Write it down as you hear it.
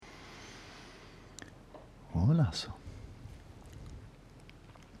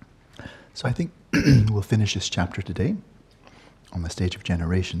So I think we'll finish this chapter today on the stage of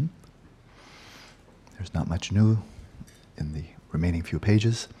generation. There's not much new in the remaining few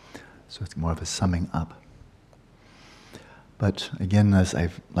pages, so it's more of a summing up. But again, as I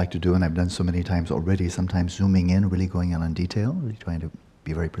like to do, and I've done so many times already, sometimes zooming in, really going in on detail, really trying to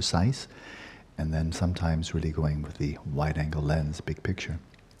be very precise, and then sometimes really going with the wide-angle lens, big picture.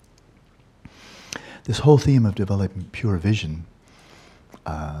 This whole theme of developing pure vision,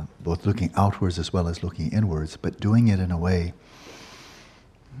 both looking outwards as well as looking inwards, but doing it in a way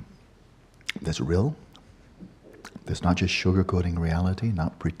that's real, that's not just sugarcoating reality,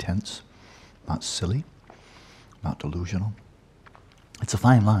 not pretense, not silly, not delusional. It's a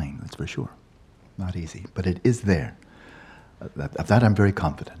fine line, that's for sure. Not easy, but it is there. Of that I'm very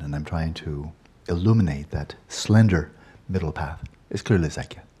confident, and I'm trying to illuminate that slender middle path as clearly as I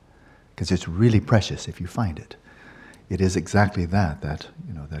can. Because it's really precious if you find it. It is exactly that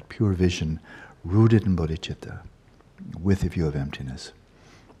pure vision rooted in bodhicitta, with the view of emptiness,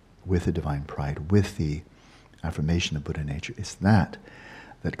 with the divine pride, with the affirmation of Buddha nature. It's that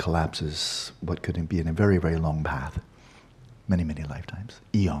collapses what could be in a very, very long path, many, many lifetimes,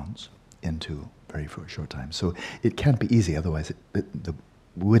 eons, into very short time. So it can't be easy, otherwise we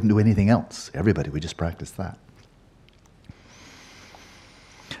wouldn't do anything else. Everybody would just practice that.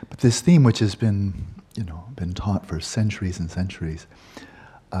 But this theme, which has been taught for centuries and centuries,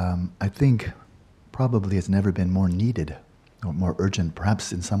 I think probably has never been more needed or more urgent,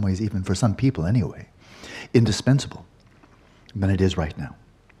 perhaps in some ways even for some people anyway, indispensable than it is right now.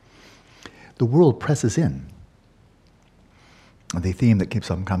 The world presses in. The theme that keeps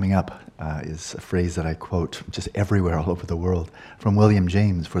on coming up is a phrase that I quote just everywhere all over the world from William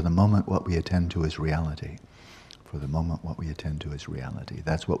James: "For the moment what we attend to is reality. For the moment what we attend to is reality."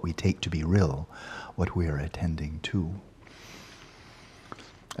 That's what we take to be real, what we are attending to.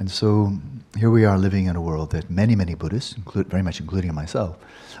 And so here we are living in a world that many, many Buddhists, very much including myself,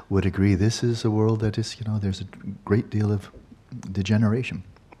 would agree this is a world that is, there's a great deal of degeneration.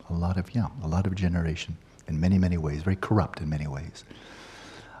 A lot of generation in many, many ways, very corrupt in many ways,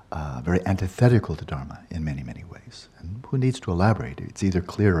 very antithetical to Dharma in many, many ways. And who needs to elaborate? It's either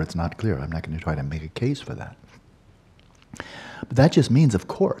clear or it's not clear. I'm not going to try to make a case for that. But that just means, of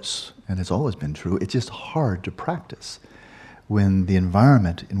course, and it's always been true, it's just hard to practice when the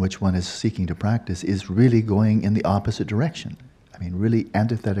environment in which one is seeking to practice is really going in the opposite direction. I mean, really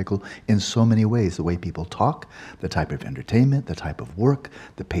antithetical in so many ways. The way people talk, the type of entertainment, the type of work,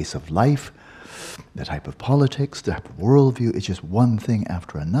 the pace of life, the type of politics, the type of worldview. It's just one thing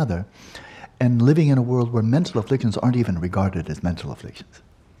after another. And living in a world where mental afflictions aren't even regarded as mental afflictions.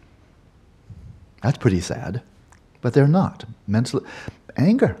 That's pretty sad. But they're not. Mental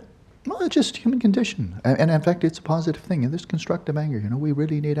anger, well, it's just a human condition. And in fact, it's a positive thing. And this constructive anger, we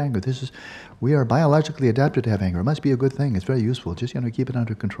really need anger. We are biologically adapted to have anger. It must be a good thing. It's very useful. Just, keep it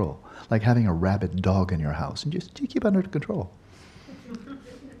under control. Like having a rabid dog in your house. And just keep it under control.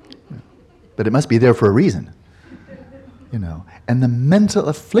 But it must be there for a reason. And the mental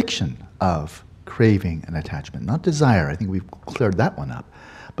affliction of craving and attachment, not desire. I think we've cleared that one up.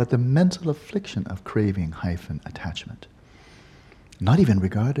 But the mental affliction of craving - attachment, not even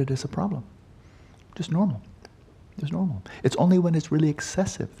regarded as a problem, just normal. It's only when it's really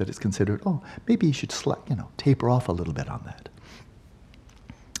excessive that it's considered, maybe you should taper off a little bit on that,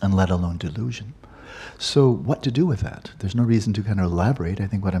 and let alone delusion. So what to do with that? There's no reason to kind of elaborate. I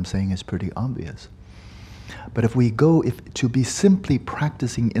think what I'm saying is pretty obvious. But if to be simply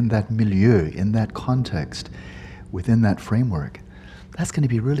practicing in that milieu, in that context, within that framework, that's going to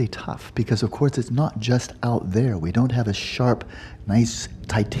be really tough because, of course, it's not just out there. We don't have a sharp, nice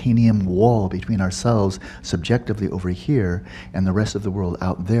titanium wall between ourselves subjectively over here and the rest of the world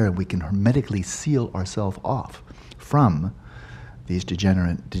out there, and we can hermetically seal ourselves off from these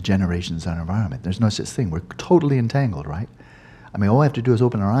degenerations in our environment. There's no such thing. We're totally entangled, right? I mean, all we have to do is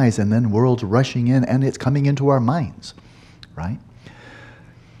open our eyes and then world's rushing in and it's coming into our minds, right?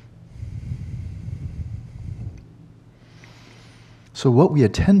 So what we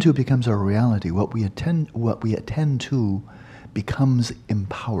attend to becomes our reality. What we attend to becomes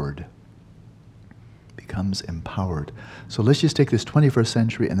empowered. So let's just take this 21st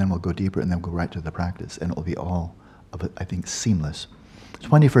century and then we'll go deeper and then go right to the practice, and it will be all of it, I think, seamless.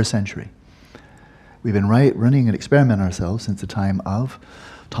 21st century. We've been running an experiment ourselves since the time of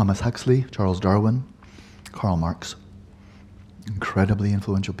Thomas Huxley, Charles Darwin, Karl Marx. Incredibly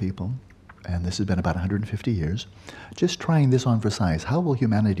influential people. And this has been about 150 years, just trying this on for size. How will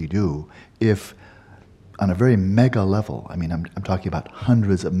humanity do if on a very mega level, I mean, I'm talking about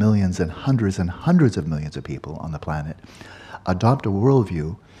hundreds of millions and hundreds of millions of people on the planet, adopt a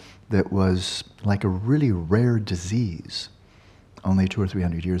worldview that was like a really rare disease only 200 or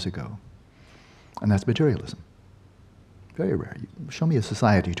 300 years ago. And that's materialism. Very rare. Show me a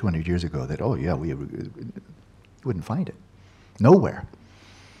society 200 years ago that, oh yeah, we wouldn't find it. Nowhere.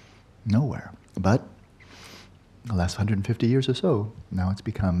 Nowhere. But the last 150 years or so, now it's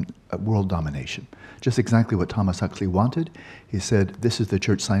become a world domination. Just exactly what Thomas Huxley wanted. He said, this is the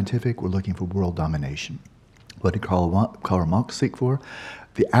church scientific, we're looking for world domination. What did Karl Marx seek for?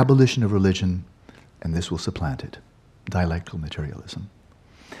 The abolition of religion, and this will supplant it. Dialectical materialism.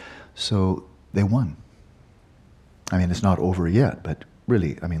 So they won. I mean, it's not over yet, but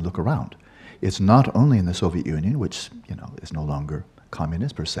really, I mean, look around. It's not only in the Soviet Union, which, you know, is no longer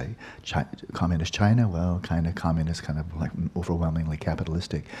communist per se. Communist China, well, kind of communist, kind of like overwhelmingly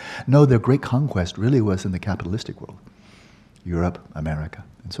capitalistic. No, their great conquest really was in the capitalistic world. Europe, America,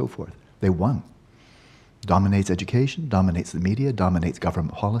 and so forth. They won. Dominates education, dominates the media, dominates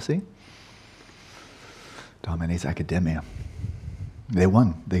government policy, dominates academia. They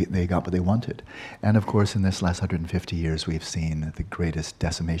won. They got what they wanted. And of course, in this last 150 years, we've seen the greatest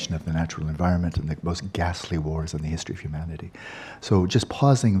decimation of the natural environment and the most ghastly wars in the history of humanity. So just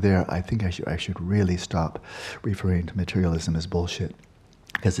pausing there, I think I should really stop referring to materialism as bullshit,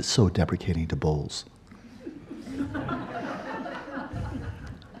 because it's so deprecating to bulls.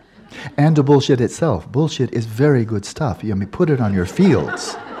 And to bullshit itself. Bullshit is very good stuff. I mean, put it on your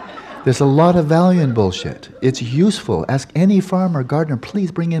fields. There's a lot of value in bullshit. It's useful. Ask any farmer, gardener,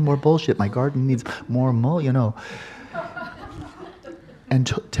 please bring in more bullshit. My garden needs more you know.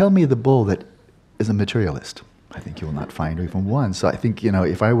 And tell me the bull that is a materialist. I think you will not find even one. So I think, you know,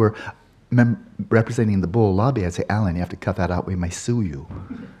 if I were representing the bull lobby, I'd say, Alan, you have to cut that out. We may sue you.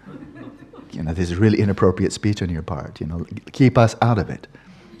 You know, this is really inappropriate speech on your part. You know, keep us out of it.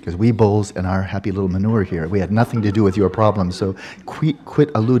 Because we bulls and our happy little manure here, we had nothing to do with your problems, so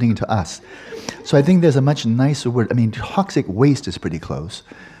quit alluding to us. So I think there's a much nicer word. I mean, toxic waste is pretty close,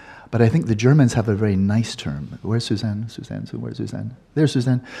 but I think the Germans have a very nice term. Where's Suzanne? Where's Suzanne? There's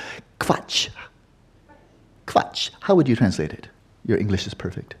Suzanne. Quatsch. Quatsch. How would you translate it? Your English is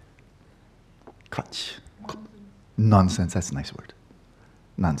perfect. Quatsch. Nonsense, that's a nice word.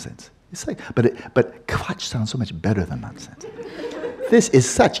 Nonsense. It's like, but quatsch sounds so much better than nonsense. This is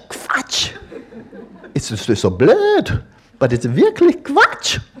such Quatsch. It's so blöd, but it's wirklich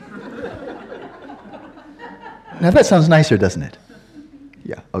Quatsch. Now that sounds nicer, doesn't it?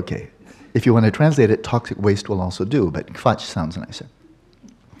 Yeah, okay. If you want to translate it, toxic waste will also do, but Quatsch sounds nicer.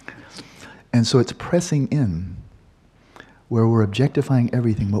 And so it's pressing in where we're objectifying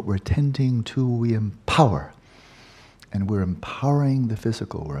everything. What we're tending to, we empower. And we're empowering the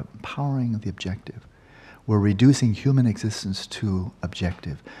physical, we're empowering the objective. We're reducing human existence to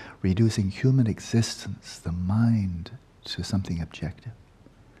objective, reducing human existence, the mind, to something objective.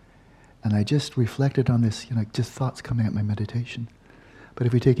 And I just reflected on this, you know, just thoughts coming at my meditation. But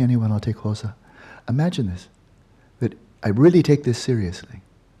if we take anyone, I'll take Hosa. Imagine this, that I really take this seriously,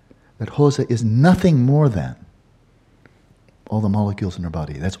 that Hosa is nothing more than all the molecules in her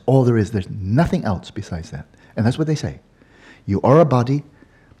body. That's all there is. There's nothing else besides that. And that's what they say. You are a body,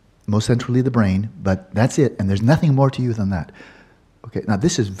 most centrally the brain, but that's it, and there's nothing more to you than that. Okay, now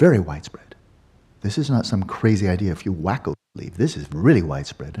this is very widespread. This is not some crazy idea if you wacko believe. This is really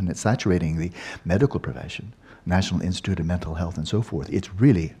widespread, and it's saturating the medical profession, National Institute of Mental Health, and so forth. It's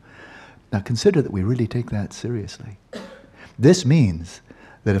really, now consider that we really take that seriously. This means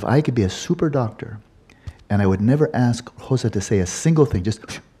that if I could be a super doctor, and I would never ask Hosa to say a single thing,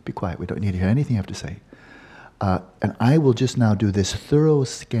 just be quiet, we don't need to hear anything you have to say. And I will just now do this thorough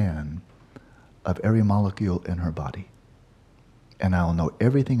scan of every molecule in her body. And I'll know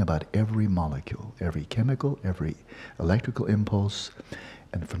everything about every molecule, every chemical, every electrical impulse,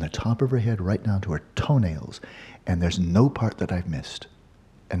 and from the top of her head right down to her toenails. And there's no part that I've missed.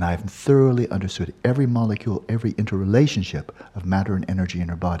 And I've thoroughly understood every molecule, every interrelationship of matter and energy in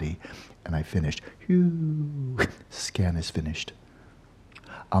her body. And I finished. Scan is finished.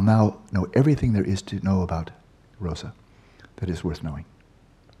 I'll now know everything there is to know about Rosa that is worth knowing.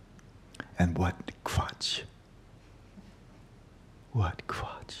 And what Quatsch. What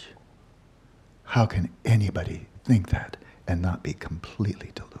Quatsch. How can anybody think that and not be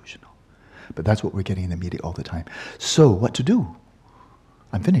completely delusional? But that's what we're getting in the media all the time. So what to do?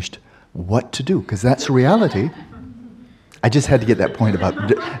 I'm finished. What to do? Because that's reality. I just had to get that point about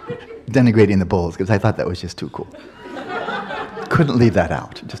denigrating the bulls because I thought that was just too cool. Couldn't leave that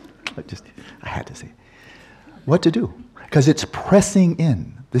out. I had to say. What to do? Because it's pressing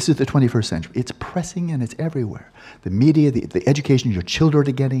in. This is the 21st century. It's pressing in. It's everywhere. The media, the education your children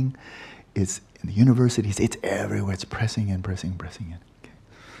are getting, it's in the universities. It's everywhere. It's pressing in, pressing in. Okay.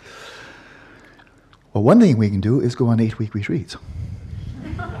 Well, one thing we can do is go on 8-week retreats.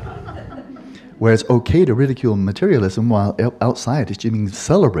 Where it's okay to ridicule materialism while outside it's being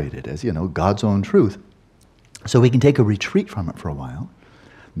celebrated as, God's own truth. So we can take a retreat from it for a while.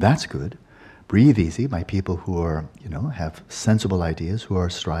 That's good. Breathe easy by people who are, have sensible ideas, who are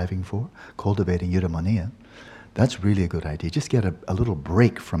striving for, cultivating eudaimonia. That's really a good idea. Just get a little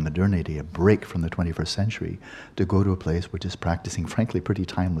break from modernity, a break from the 21st century, to go to a place which is practicing, frankly, pretty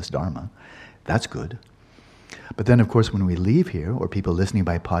timeless Dharma. That's good. But then, of course, when we leave here, or people listening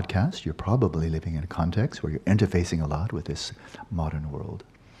by podcast, you're probably living in a context where you're interfacing a lot with this modern world.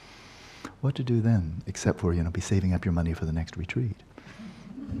 What to do then, except for, be saving up your money for the next retreat?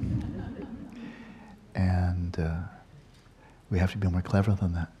 And we have to be more clever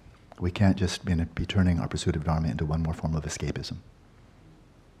than that. We can't just be turning our pursuit of Dharma into one more form of escapism.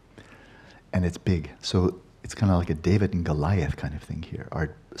 And it's big. So it's kind of like a David and Goliath kind of thing here.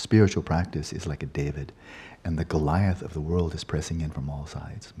 Our spiritual practice is like a David, and the Goliath of the world is pressing in from all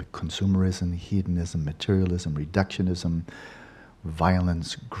sides. Consumerism, hedonism, materialism, reductionism,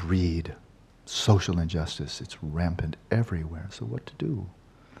 violence, greed, social injustice. It's rampant everywhere. So what to do?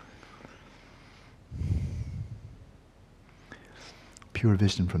 Pure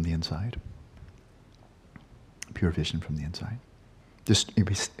vision from the inside. Pure vision from the inside.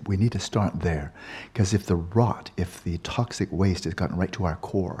 We need to start there. Because if the toxic waste has gotten right to our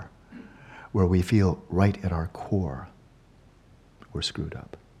core, where we feel right at our core, we're screwed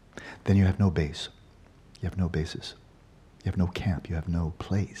up. Then you have no base. You have no basis. You have no camp. You have no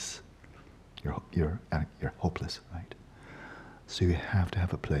place. You're hopeless, right? So you have to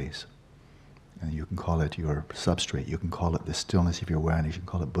have a place. And you can call it your substrate. You can call it the stillness of your awareness. You can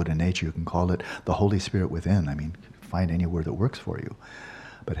call it Buddha nature. You can call it the Holy Spirit within. Find any word that works for you.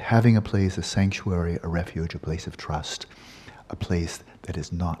 But having a place, a sanctuary, a refuge, a place of trust, a place that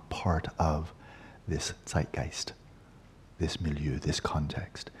is not part of this zeitgeist, this milieu, this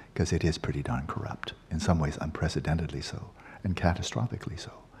context, because it is pretty darn corrupt. In some ways, unprecedentedly so, and catastrophically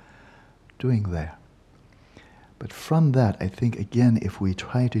so. Doing that. But from that, I think, again, if we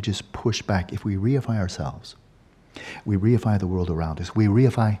try to just push back, if we reify ourselves, we reify the world around us, we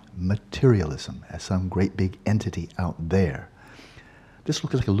reify materialism as some great big entity out there, this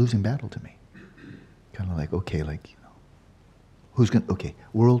looks like a losing battle to me. Kind of like, okay,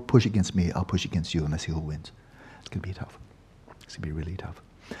 world, push against me, I'll push against you, and let's see who wins. It's going to be tough. It's going to be really tough.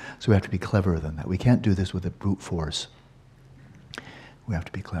 So we have to be cleverer than that. We can't do this with a brute force. We have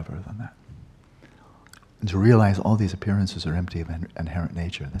to be cleverer than that. And to realize all these appearances are empty of inherent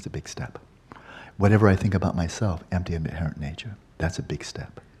nature, that's a big step. Whatever I think about myself, empty of inherent nature, that's a big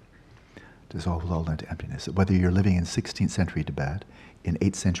step. Dissolve all into emptiness. Whether you're living in 16th century Tibet, in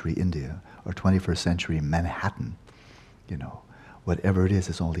 8th century India, or 21st century Manhattan, whatever it is,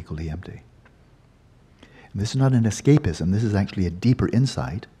 it's all equally empty. And this is not an escapism, this is actually a deeper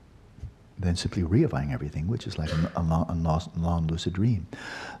insight than simply reifying everything, which is like a non-lucid dream.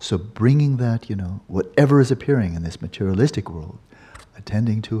 So bringing that, whatever is appearing in this materialistic world,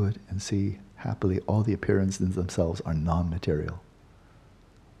 attending to it and see happily all the appearances themselves are non-material.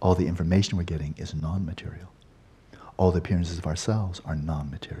 All the information we're getting is non-material. All the appearances of ourselves are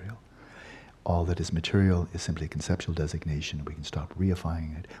non-material. All that is material is simply a conceptual designation. We can stop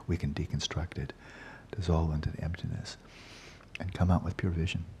reifying it, we can deconstruct it, dissolve into emptiness, and come out with pure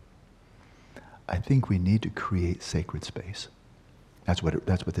vision. I think we need to create sacred space. That's what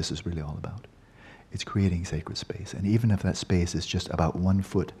this is really all about. It's creating sacred space. And even if that space is just about 1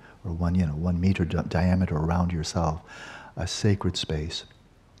 foot or 1 meter diameter around yourself, a sacred space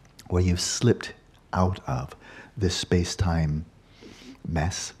where you've slipped out of this space-time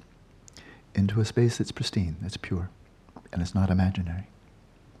mess into a space that's pristine, that's pure, and it's not imaginary.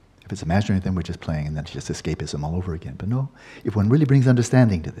 If it's imaginary, then we're just playing, and that's just escapism all over again. But no, if one really brings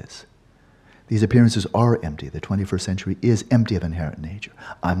understanding to this, these appearances are empty. The 21st century is empty of inherent nature.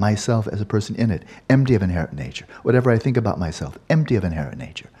 I myself, as a person in it, empty of inherent nature. Whatever I think about myself, empty of inherent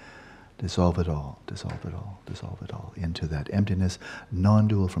nature. Dissolve it all, dissolve it all, dissolve it all into that emptiness,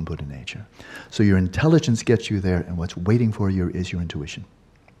 non-dual from Buddha nature. So your intelligence gets you there, and what's waiting for you is your intuition.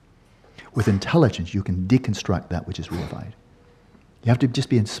 With intelligence, you can deconstruct that which is reified. You have to just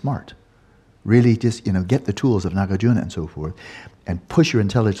be smart. Really just, get the tools of Nagarjuna and so forth, and push your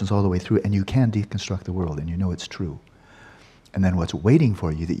intelligence all the way through, and you can deconstruct the world, and you know it's true. And then what's waiting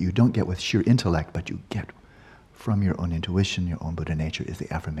for you that you don't get with sheer intellect, but you get from your own intuition, your own Buddha nature, is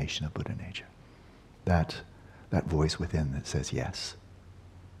the affirmation of Buddha nature. That that voice within that says yes.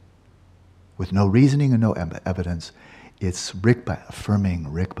 With no reasoning and no evidence, it's Rigpa, affirming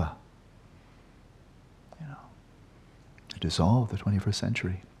Rigpa. To dissolve the 21st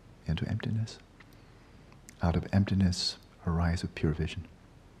century into emptiness. Out of emptiness, arise with pure vision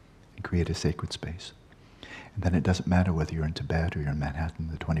and create a sacred space. And then it doesn't matter whether you're in Tibet or you're in Manhattan,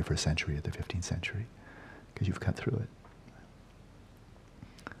 the 21st century or the 15th century, because you've cut through it.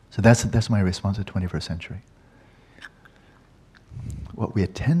 So that's my response to the 21st century. What we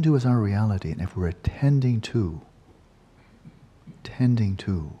attend to is our reality, and if we're tending to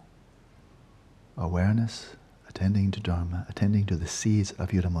awareness, attending to Dharma, attending to the seeds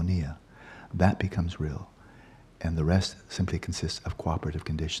of eudaimonia, that becomes real. And the rest simply consists of cooperative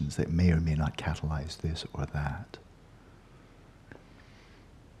conditions that may or may not catalyze this or that.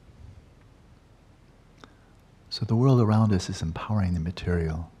 So the world around us is empowering the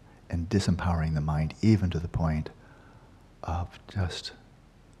material and disempowering the mind, even to the point of just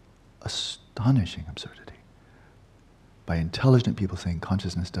astonishing absurdity. By intelligent people saying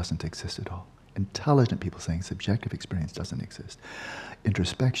consciousness doesn't exist at all. Intelligent people saying subjective experience doesn't exist.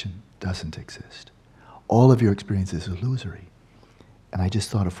 Introspection doesn't exist. All of your experience is illusory. And I just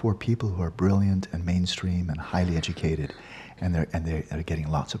thought of 4 people who are brilliant and mainstream and highly educated, and they're getting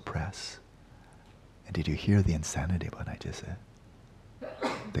lots of press. And did you hear the insanity of what I just said?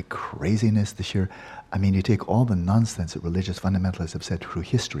 The craziness, the sheer... I mean, you take all the nonsense that religious fundamentalists have said through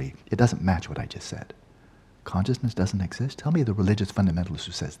history, it doesn't match what I just said. Consciousness doesn't exist? Tell me the religious fundamentalist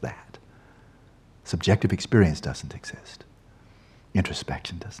who says that. Subjective experience doesn't exist.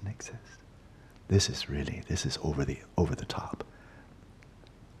 Introspection doesn't exist. This is over the top.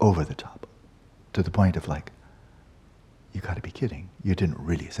 Over the top. To the point of like, you gotta be kidding. You didn't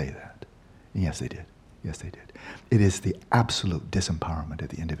really say that. And yes, they did. Yes, they did. It is the absolute disempowerment of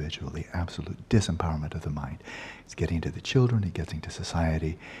the individual, the absolute disempowerment of the mind. It's getting into the children, it's getting to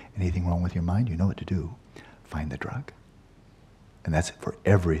society. Anything wrong with your mind, you know what to do. Find the drug. And that's for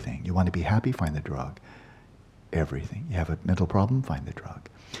everything. You want to be happy, find the drug. Everything. You have a mental problem, find the drug.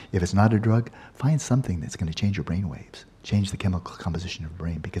 If it's not a drug, find something that's going to change your brain waves, change the chemical composition of your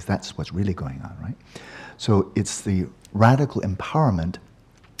brain, because that's what's really going on, right? So it's the radical empowerment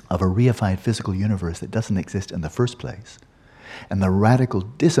of a reified physical universe that doesn't exist in the first place, and the radical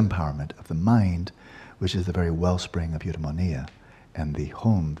disempowerment of the mind, which is the very wellspring of eudaimonia, and the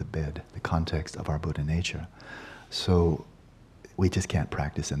home, the bed, the context of our Buddha nature. So we just can't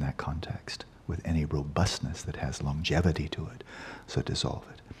practice in that context with any robustness that has longevity to it. So dissolve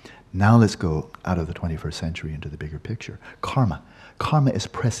it. Now let's go out of the 21st century into the bigger picture. Karma. Karma is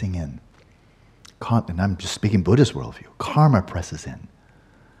pressing in. And I'm just speaking Buddhist worldview. Karma presses in.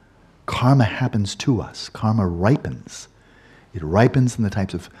 Karma happens to us. Karma ripens. It ripens in the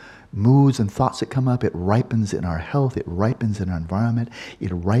types of moods and thoughts that come up. It ripens in our health. It ripens in our environment.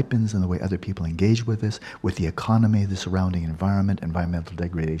 It ripens in the way other people engage with us, with the economy, the surrounding environment, environmental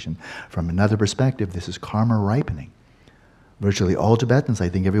degradation. From another perspective, this is karma ripening. Virtually all Tibetans, I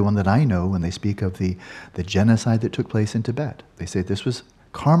think everyone that I know, when they speak of the genocide that took place in Tibet, they say this was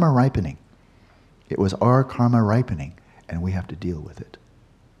karma ripening. It was our karma ripening, and we have to deal with it.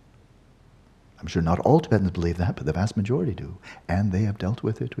 I'm sure not all Tibetans believe that, but the vast majority do. And they have dealt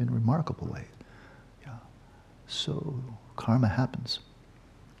with it in a remarkable way. Yeah. So, karma happens.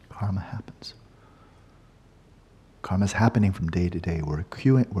 Karma happens. Karma's happening from day to day. We're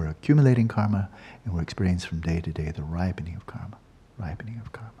accumulating karma, and we're experiencing from day to day the ripening of karma. Ripening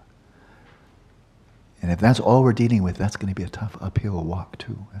of karma. And if that's all we're dealing with, that's going to be a tough uphill walk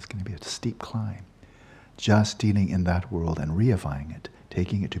too. That's going to be a steep climb. Just dealing in that world and reifying it,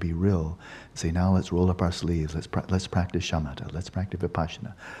 taking it to be real, and say, now let's roll up our sleeves, let's practice shamatha, let's practice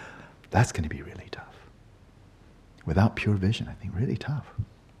vipassana. That's going to be really tough. Without pure vision, I think really tough.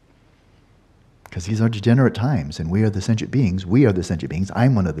 Because these are degenerate times, and we are the sentient beings,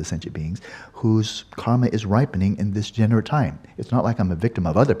 I'm one of the sentient beings, whose karma is ripening in this degenerate time. It's not like I'm a victim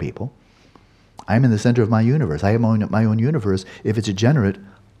of other people. I'm in the center of my universe. I have my own universe. If it's degenerate,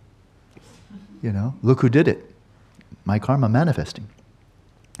 look who did it. My karma manifesting.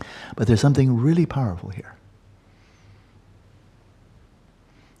 But there's something really powerful here.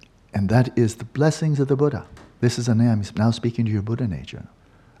 And that is the blessings of the Buddha. I'm now speaking to your Buddha nature.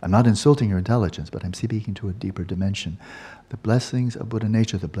 I'm not insulting your intelligence, but I'm speaking to a deeper dimension. The blessings of Buddha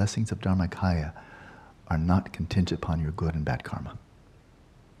nature, the blessings of Dharmakaya, are not contingent upon your good and bad karma.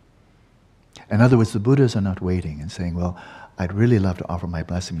 In other words, the Buddhas are not waiting and saying, well, I'd really love to offer my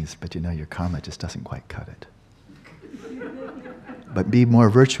blessings, but your karma just doesn't quite cut it. But be more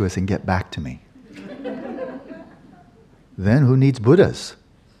virtuous and get back to me. Then who needs Buddhas?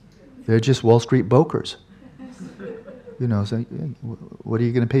 They're just Wall Street brokers. So what are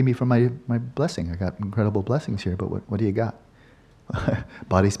you going to pay me for my blessing? I got incredible blessings here, but what do you got?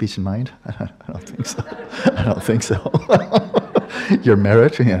 Body, speech, and mind? I don't think so. I don't think so. Your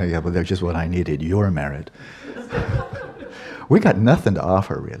merit? Yeah, but that's just what I needed, your merit. We got nothing to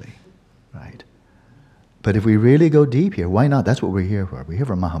offer, really, right? But if we really go deep here, why not? That's what we're here for. We're here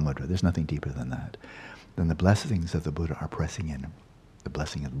for Mahamudra. There's nothing deeper than that. Then the blessings of the Buddha are pressing in. The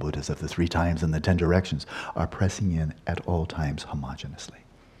blessing of the Buddhas of the 3 times and the 10 directions are pressing in at all times homogeneously.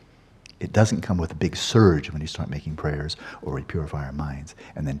 It doesn't come with a big surge when you start making prayers or we purify our minds,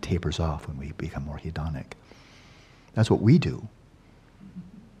 and then tapers off when we become more hedonic. That's what we do.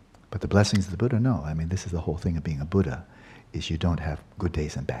 But the blessings of the Buddha, no. I mean, this is the whole thing of being a Buddha, is you don't have good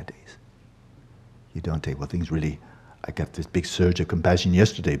days and bad days. You don't take, well, things really, I got this big surge of compassion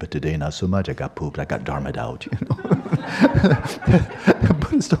yesterday, but today not so much. I got pooped, I got dharma'd out, The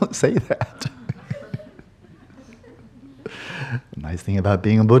Buddhists don't say that. The nice thing about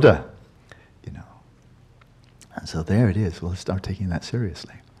being a Buddha, And so there it is. Well, let's start taking that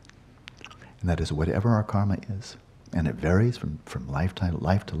seriously. And that is whatever our karma is. And it varies from life to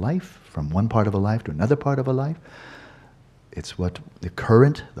life, from one part of a life to another part of a life. It's what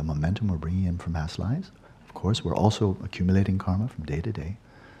the momentum we're bringing in from past lives. Of course, we're also accumulating karma from day to day.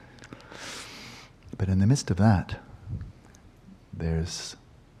 But in the midst of that, there's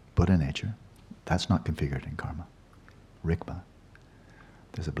Buddha nature. That's not configured in karma. Rikpa.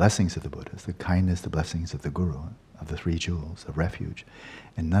 There's the blessings of the Buddhas, the kindness, the blessings of the Guru, of the 3 jewels, of refuge.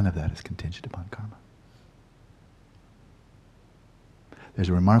 And none of that is contingent upon karma. There's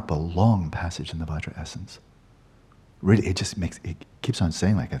a remarkable long passage in the Vajra essence. Really, it keeps on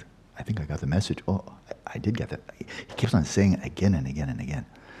saying, like, I think I got the message. Oh, I did get that. He keeps on saying it again and again and again.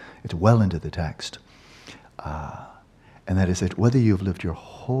 It's well into the text. And that is that whether you've lived your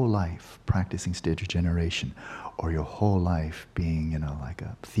whole life practicing stage regeneration or your whole life being, like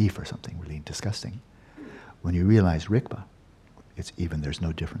a thief or something really disgusting, when you realize Rikpa, there's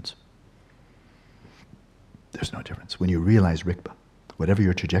no difference. There's no difference. When you realize Rikpa, whatever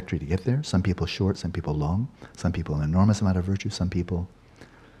your trajectory to get there, some people short, some people long, some people an enormous amount of virtue, some people,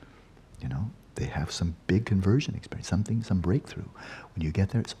 they have some big conversion experience, some breakthrough. When you get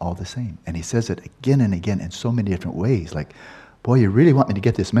there, it's all the same. And he says it again and again in so many different ways. Like, boy, you really want me to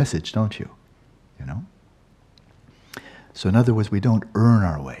get this message, don't you? So in other words, we don't earn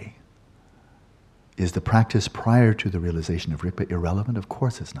our way. Is the practice prior to the realization of Rikpa irrelevant? Of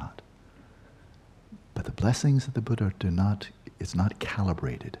course it's not. But the blessings of the Buddha it's not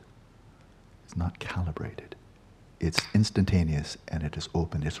calibrated. It's not calibrated. It's instantaneous and it is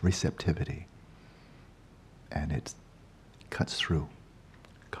open, it's receptivity. And it cuts through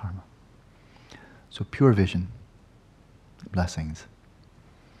karma. So pure vision, blessings.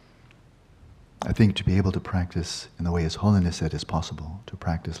 I think to be able to practice in the way His Holiness said is possible, to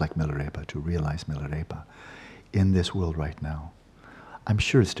practice like Milarepa, to realize Milarepa in this world right now. I'm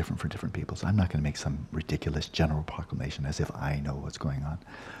sure it's different for different people, so I'm not going to make some ridiculous general proclamation as if I know what's going on.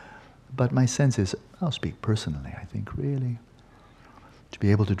 But my sense is, I'll speak personally, I think really, to be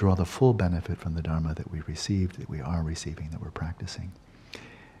able to draw the full benefit from the Dharma that we received, that we are receiving, that we're practicing,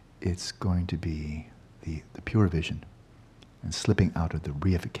 it's going to be the pure vision and slipping out of the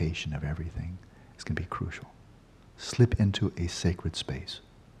reification of everything is going to be crucial. Slip into a sacred space.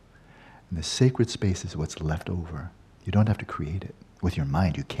 And the sacred space is what's left over. You don't have to create it. With your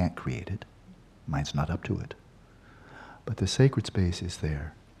mind, you can't create it. Mind's not up to it. But the sacred space is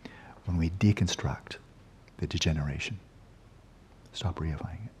there when we deconstruct the degeneration. Stop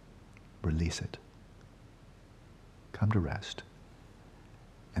reifying it. Release it. Come to rest.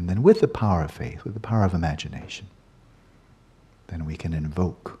 And then with the power of faith, with the power of imagination, then we can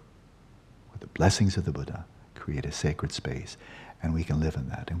invoke, with the blessings of the Buddha, create a sacred space. And we can live in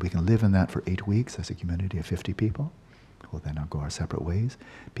that. And we can live in that for 8 weeks as a community of 50 people. We'll then go our separate ways.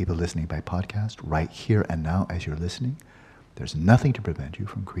 People listening by podcast, right here and now as you're listening, there's nothing to prevent you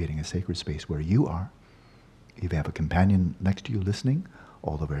from creating a sacred space where you are. If you have a companion next to you listening,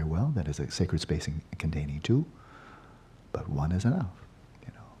 all the very well, that is a sacred space containing 2, but 1 is enough,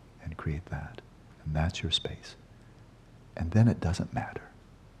 and create that. And that's your space. And then it doesn't matter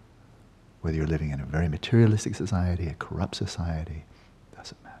whether you're living in a very materialistic society, a corrupt society,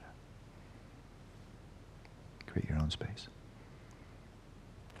 doesn't matter. Create your own space.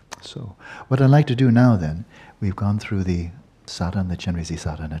 So, what I'd like to do now then, we've gone through the sadhana, the Chenrezig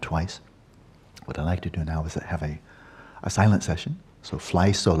sadhana twice. What I'd like to do now is have a silent session. So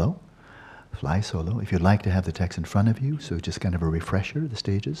fly solo. Fly solo. If you'd like to have the text in front of you, so just kind of a refresher, the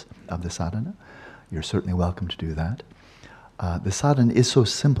stages of the sadhana, you're certainly welcome to do that. The sadhana is so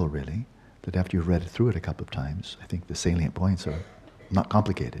simple, really, that after you've read through it a couple of times, I think the salient points are not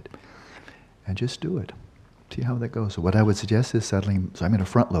complicated. And just do it. See how that goes. So what I would suggest is settling, so I'm going to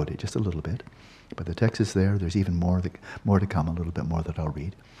front load it just a little bit, but the text is there. There's even more to come, a little bit more that I'll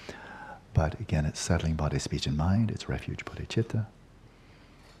read. But again, it's settling body, speech, and mind. It's refuge, bodhicitta.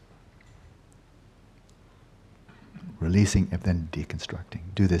 Releasing and then deconstructing.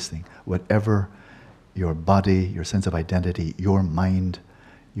 Do this thing. Whatever your body, your sense of identity, your mind,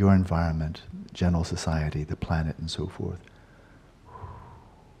 your environment, general society, the planet, and so forth.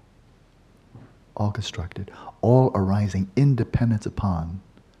 All constructed, all arising independence upon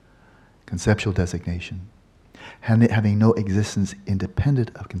conceptual designation, having no existence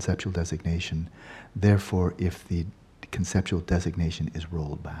independent of conceptual designation. Therefore, if the conceptual designation is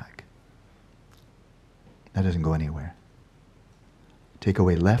rolled back, that doesn't go anywhere. Take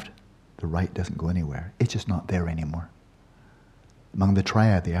away left, the right doesn't go anywhere. It's just not there anymore. Among the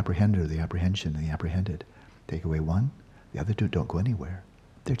triad, the apprehender, the apprehension, and the apprehended, take away one, the other two don't go anywhere.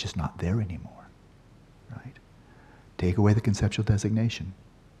 They're just not there anymore, right? Take away the conceptual designation.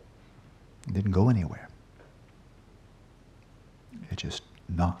 It didn't go anywhere. It's just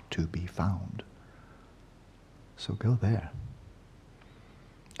not to be found. So go there.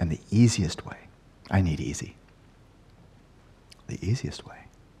 And the easiest way, I need easy. The easiest way.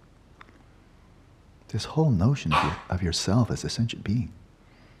 This whole notion of yourself as a sentient being.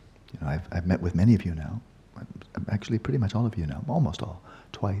 You know, I've met with many of you now. Actually, pretty much all of you now. Almost all.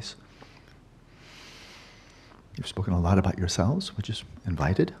 Twice. You've spoken a lot about yourselves, which is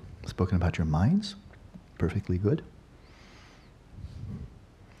invited. Spoken about your minds. Perfectly good.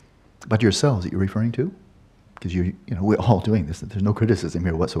 But yourselves that you're referring to, because you know, we're all doing this. There's no criticism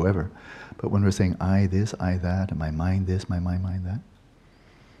here whatsoever. But when we're saying I this, I that, and my mind this, my mind that.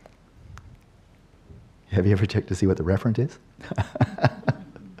 Have you ever checked to see what the referent is?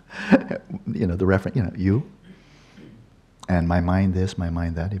 You know, the referent, you know, you. And my mind this, my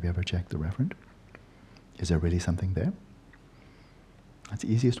mind that. Have you ever checked the referent? Is there really something there? That's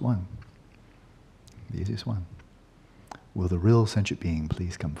the easiest one. The easiest one. Will the real sentient being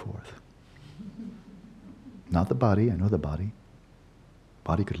please come forth? Not the body, I know the body.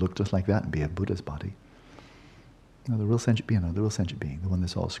 Body could look just like that and be a Buddha's body. No, the real sentient being, the one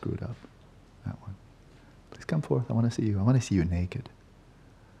that's all screwed up. That one. Please come forth, I want to see you. I want to see you naked.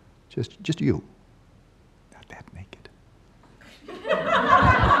 Just you. Not that naked.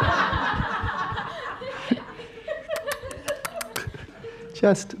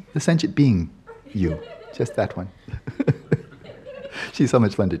 Just the sentient being, you. Just that one. She's so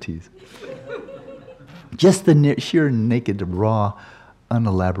much fun to tease. Just the sheer naked, raw,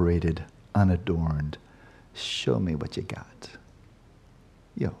 unelaborated, unadorned. Show me what you got.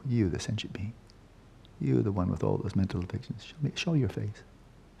 You, the sentient being. You, the one with all those mental addictions. Show your face.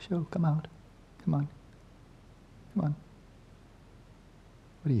 Come out. Come on. Come on.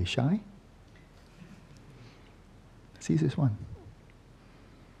 What are you, shy? It's the easiest one.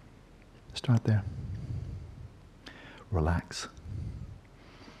 Start there. Relax.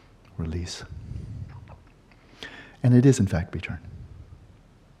 Release. And it is, in fact, return.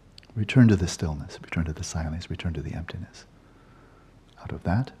 Return to the stillness, return to the silence, return to the emptiness. Out of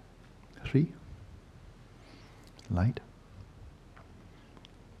that, free, light,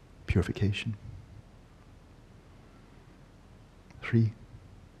 purification, free,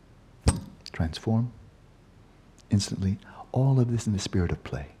 transform, instantly. All of this in the spirit of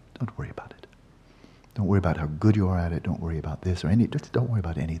play. Don't worry about it. Don't worry about how good you are at it. Don't worry about this or any. Just don't worry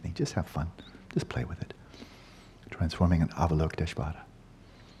about anything. Just have fun. Just play with it. Transforming an Avalokitesvara.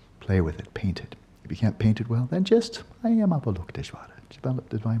 Play with it. Paint it. If you can't paint it well, then just, I am Avalokitesvara. Develop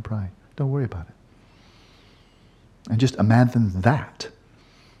divine pride. Don't worry about it. And just imagine that.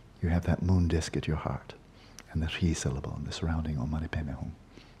 You have that moon disk at your heart. And the Ri syllable and the surrounding Om Mani Padme Hum.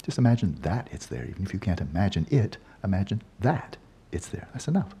 Just imagine that it's there. Even if you can't imagine it, imagine that it's there. That's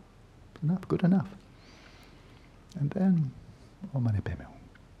enough. Enough. Good enough. And then Om Mani Padme Hum.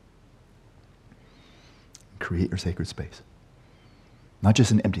 Create your sacred space. Not just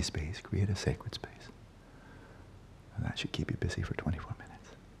an empty space, create a sacred space. And that should keep you busy for 24 minutes.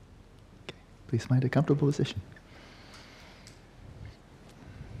 Okay. Please find a comfortable position.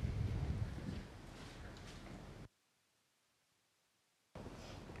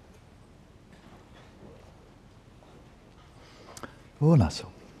 Olaso.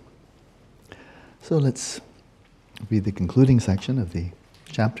 So let's read the concluding section of the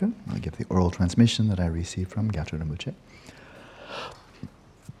chapter. I'll give the oral transmission that I received from Gato Rinpoche.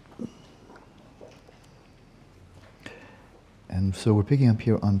 And so we're picking up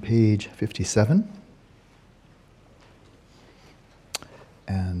here on page 57.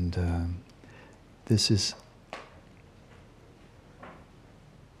 And This is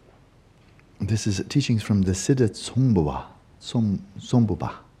teachings from the Siddha Tsombuba.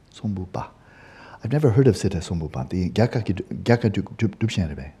 I've never heard of Siddha Tsombuba. The Gyaka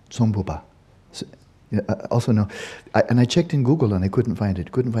Dubshenrebe, Tsombuba. Also no, and I checked in Google and I couldn't find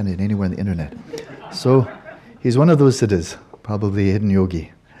it. Couldn't find it anywhere on the internet. So he's one of those siddhas, probably a hidden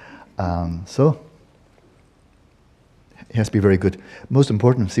yogi. So he has to be very good. Most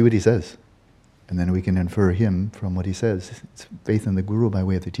important, see what he says. And then we can infer him from what he says. It's faith in the Guru by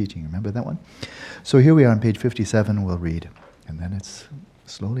way of the teaching. Remember that one? So here we are on page 57, we'll read. And then it's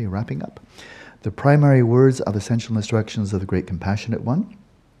slowly wrapping up. The primary words of essential instructions of the Great Compassionate One.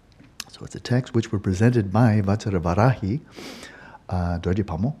 So it's a text which were presented by Vajravarahi,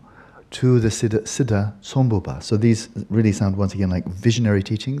 Dojipamo, to the Siddha Tsombuba. So these really sound once again like visionary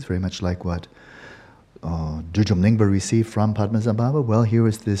teachings, very much like what Dujum Lingpa received from Padmasambhava. Well, here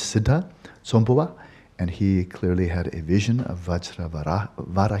is this Siddha Tsombuba, and he clearly had a vision of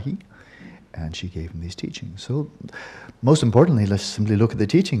Vajravarahi, and she gave him these teachings. So, most importantly, let's simply look at the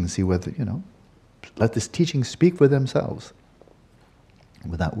teachings, see whether, let this teaching speak for themselves,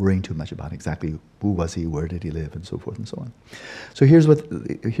 without worrying too much about exactly who was he, where did he live, and so forth and so on. So here's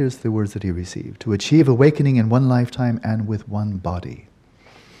the words that he received. To achieve awakening in one lifetime and with one body,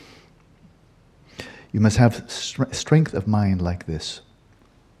 you must have strength of mind like this.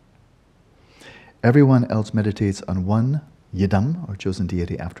 Everyone else meditates on one yidam, or chosen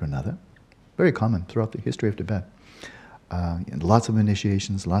deity, after another. Very common throughout the history of Tibet. Lots of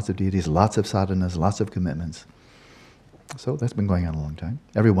initiations, lots of deities, lots of sadhanas, lots of commitments. So that's been going on a long time.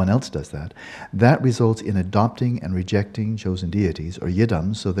 Everyone else does that. That results in adopting and rejecting chosen deities, or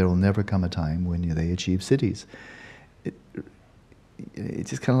yidams, so there will never come a time when they achieve siddhis. It's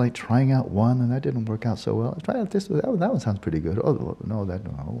just kind of like trying out one, and that didn't work out so well. Try out this, that one sounds pretty good. Oh, no,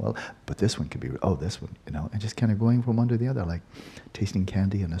 well, but this one could be, this one, and just kind of going from one to the other, like tasting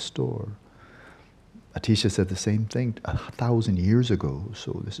candy in a store. Atisha said the same thing 1,000 years ago,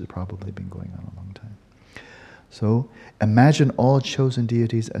 so this has probably been going on a long time. So imagine all chosen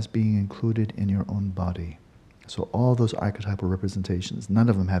deities as being included in your own body. So all those archetypal representations, none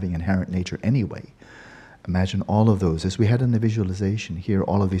of them having inherent nature anyway. Imagine all of those, as we had in the visualization here,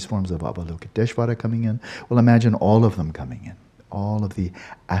 all of these forms of Avalokitesvara coming in. Well, imagine all of them coming in, all of the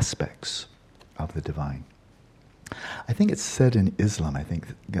aspects of the divine. I think it's said in Islam,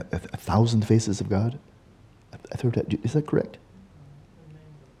 1,000 faces of God. Is that correct?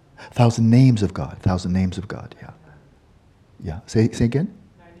 1,000 names of God. 1,000 names of God, yeah. Yeah, say again?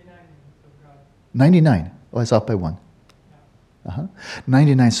 99 names of God. 99. Oh, I saw it by one. Yeah.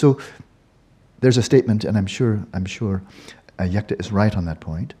 99. So there's a statement, and I'm sure Yakta is right on that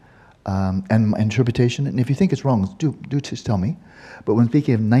point. And my interpretation, and if you think it's wrong, do just tell me. But when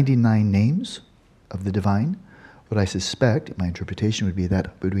speaking of 99 names of the divine, what I suspect, my interpretation would be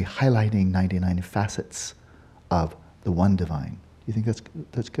that would be highlighting 99 facets of the one divine. Do you think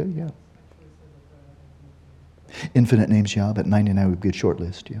that's good? Yeah. Infinite names, yeah, but 99 would be a short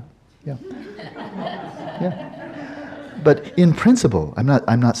list, yeah. Yeah. Yeah. But in principle, I'm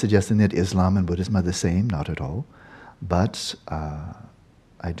not suggesting that Islam and Buddhism are the same, not at all. But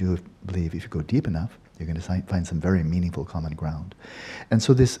I do believe if you go deep enough, you're going to find some very meaningful common ground. And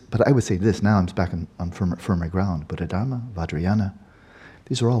so but I would say this, now I'm back on firmer ground. Buddha Dharma, Vajrayana,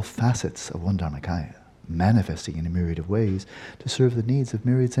 these are all facets of one Dharmakaya, manifesting in a myriad of ways to serve the needs of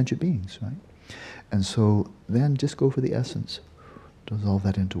myriad sentient beings, right? And so then just go for the essence. Dissolve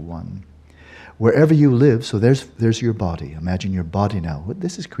that into one. Wherever you live, so there's your body. Imagine your body now.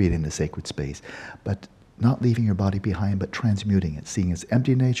 This is creating the sacred space, but not leaving your body behind, but transmuting it, seeing its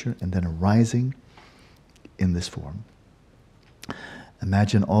empty nature and then arising in this form.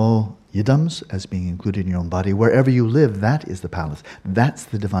 Imagine all yidams as being included in your own body. Wherever you live, that is the palace. That's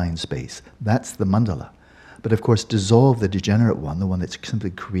the divine space. That's the mandala. But of course, dissolve the degenerate one, the one that's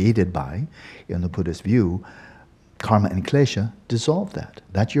simply created by, in the Buddhist view, karma and klesha, dissolve that.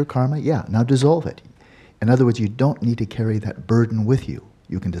 That's your karma? Yeah, now dissolve it. In other words, you don't need to carry that burden with you.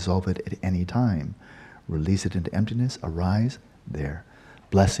 You can dissolve it at any time. Release it into emptiness, arise, there.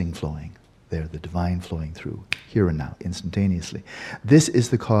 Blessing flowing, there, the divine flowing through, here and now, instantaneously. This is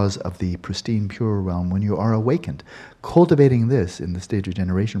the cause of the pristine, pure realm when you are awakened. Cultivating this in the stage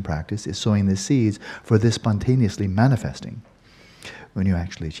regeneration practice is sowing the seeds for this spontaneously manifesting when you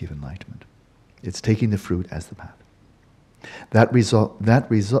actually achieve enlightenment. It's taking the fruit as the path.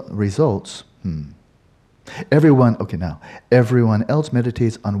 Results. Everyone else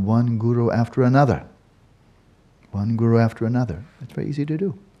meditates on one guru after another. One guru after another. It's very easy to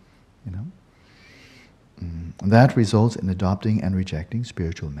do, That results in adopting and rejecting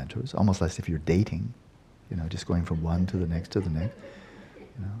spiritual mentors, almost as if you're dating, just going from one to the next to the next.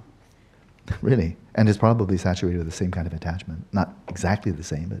 Really. And it's probably saturated with the same kind of attachment. Not exactly the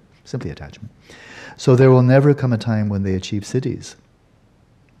same, but simply attachment. So there will never come a time when they achieve siddhis.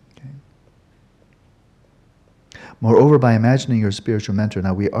 Okay. Moreover, by imagining your spiritual mentor,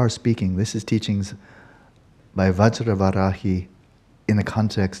 now we are speaking, this is teachings by Vajravarahi in the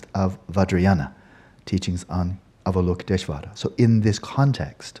context of Vajrayana, teachings on Avalokitesvara. So in this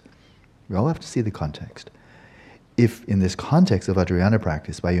context, we all have to see the context. If in this context of Vajrayana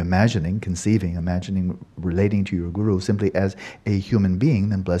practice, by imagining, conceiving, relating to your guru simply as a human being,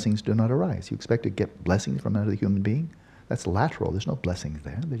 then blessings do not arise. You expect to get blessings from another human being? That's lateral. There's no blessings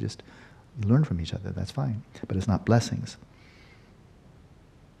there. They just learn from each other. That's fine. But it's not blessings.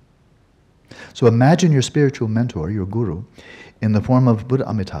 So imagine your spiritual mentor, your guru, in the form of Buddha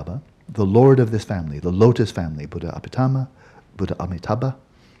Amitabha, the lord of this family, the lotus family, Buddha Amitabha,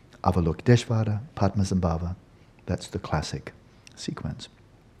 Avalokitesvara, Padmasambhava. That's the classic sequence.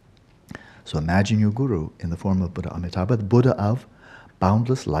 So imagine your guru in the form of Buddha Amitabha, the Buddha of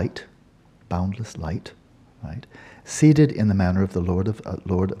boundless light, right? Seated in the manner of the Lord of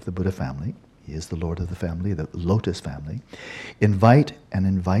the Buddha family. He is the Lord of the family, the lotus family. Invite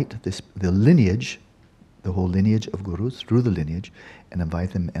the lineage, the whole lineage of gurus, through the lineage, and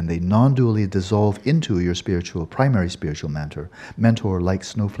invite them, and they non-dually dissolve into your primary spiritual mentor like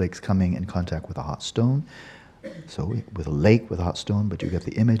snowflakes coming in contact with a hot stone. So with a lake with a hot stone, but you get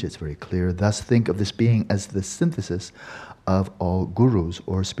the image, it's very clear. Thus think of this being as the synthesis of all gurus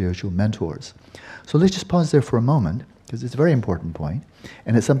or spiritual mentors. So let's just pause there for a moment, because it's a very important point,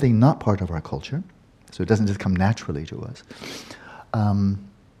 and it's something not part of our culture, so it doesn't just come naturally to us.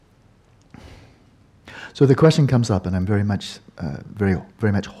 So the question comes up, and I'm very much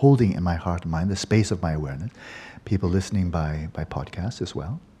holding in my heart and mind the space of my awareness, people listening by podcast as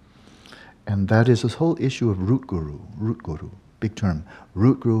well. And that is this whole issue of root guru, big term,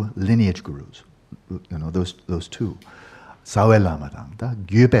 root guru, lineage gurus, those two. Sawe lama da,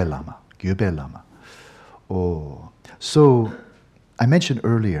 gyube lama. Oh, so I mentioned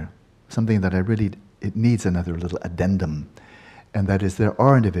earlier something that it needs another little addendum, and that is there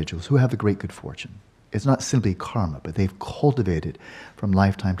are individuals who have the great good fortune. It's not simply karma, but they've cultivated from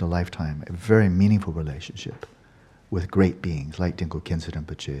lifetime to lifetime a very meaningful relationship with great beings like Dinko Khyentse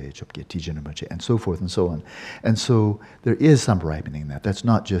Rinpoche, Chöpke Tijen Rinpoche, and so forth and so on. And so there is some ripening in that. That's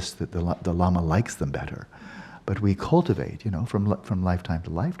not just that the Lama likes them better, but we cultivate, from lifetime to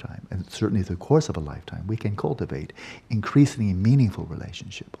lifetime, and certainly through the course of a lifetime, we can cultivate increasingly meaningful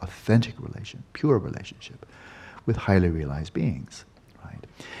relationship, authentic relation, pure relationship with highly realized beings, right?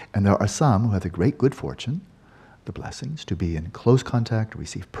 And there are some who have the great good fortune, the blessings, to be in close contact,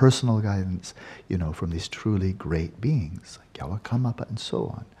 receive personal guidance, from these truly great beings, like Gyawa Karmapa and so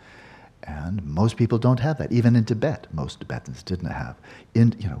on. And most people don't have that. Even in Tibet, most Tibetans didn't have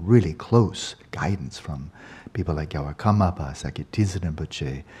really close guidance from people like Gyawa Karmapa, Sakya Tizin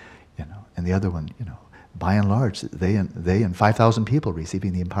Rinpoche, and the other one, by and large, they and 5,000 people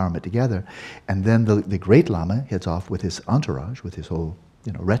receiving the empowerment together. And then the great Lama heads off with his entourage, with his whole,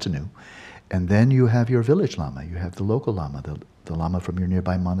 retinue. And then you have your village Lama, you have the local Lama, the Lama from your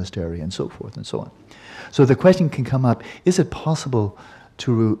nearby monastery, and so forth and so on. So the question can come up, is it possible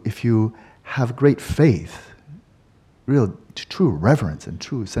if you have great faith, real true reverence and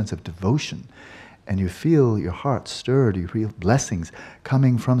true sense of devotion, and you feel your heart stirred, you feel blessings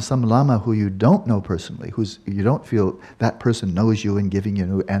coming from some Lama who you don't know personally, you don't feel that person knows you and giving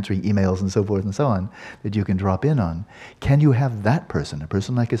answering emails and so forth and so on, that you can drop in on. Can you have that person, a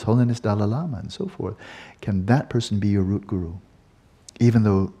person like His Holiness Dalai Lama and so forth, can that person be your root guru? Even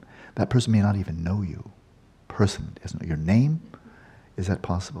though that person may not even know you personally, doesn't know your name? Is that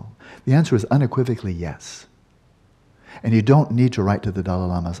possible? The answer is unequivocally yes. And you don't need to write to the Dalai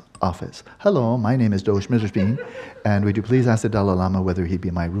Lama's office. Hello, my name is Dosh Mitterspeen, and would you please ask the Dalai Lama whether he'd be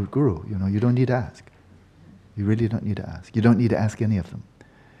my root guru? You don't need to ask. You really don't need to ask. You don't need to ask any of them.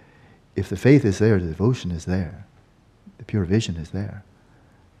 If the faith is there, the devotion is there, the pure vision is there,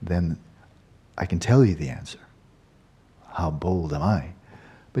 then I can tell you the answer. How bold am I?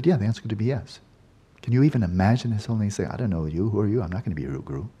 But yeah, the answer could be yes. Can you even imagine His Holiness saying, I don't know you, who are you? I'm not going to be your root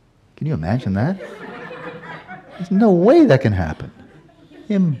guru. Can you imagine that? There's no way that can happen.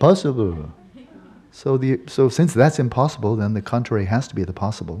 Impossible. So since that's impossible, then the contrary has to be the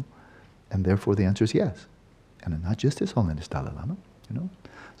possible, and therefore the answer is yes. And not just His Holiness Dalai Lama,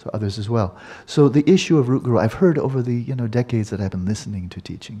 so others as well. So the issue of root guru, I've heard over the decades that I've been listening to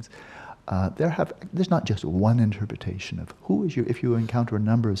teachings, there's not just one interpretation of who is your. If you encounter a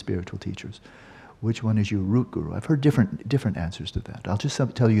number of spiritual teachers, Which one is your root guru? I've heard different answers to that. I'll just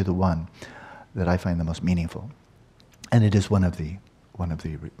tell you the one that I find the most meaningful, and it is one of the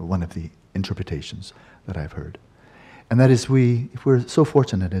interpretations that I've heard. And that is, if we're so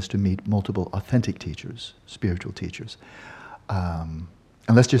fortunate as to meet multiple authentic teachers, spiritual teachers, and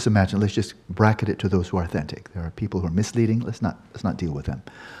let's just bracket it to those who are authentic. There are people who are misleading. Let's not deal with them.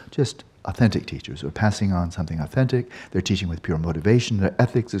 Just authentic teachers who are passing on something authentic. They're teaching with pure motivation. Their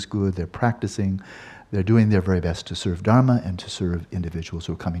ethics is good. They're practicing. They're doing their very best to serve Dharma and to serve individuals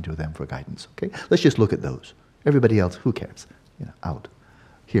who are coming to them for guidance. Okay, let's just look at those. Everybody else, who cares? Out.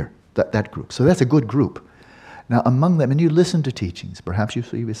 Here, that group. So that's a good group. Now, among them, and you listen to teachings, perhaps you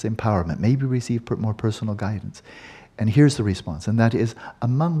receive this empowerment, maybe receive more personal guidance. And here's the response, and that is,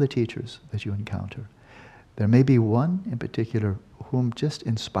 among the teachers that you encounter, there may be one in particular whom just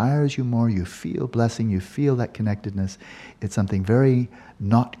inspires you more. You feel blessing, you feel that connectedness. It's something very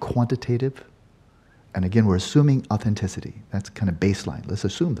not quantitative. And again, we're assuming authenticity. That's kind of baseline. Let's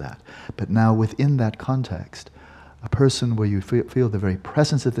assume that. But now within that context, a person where you feel the very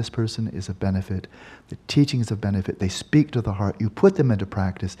presence of this person is of benefit, the teaching is of benefit, they speak to the heart, you put them into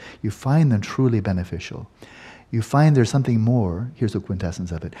practice, you find them truly beneficial. You find there's something more, here's the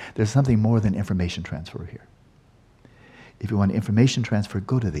quintessence of it, there's something more than information transfer here. If you want information transfer,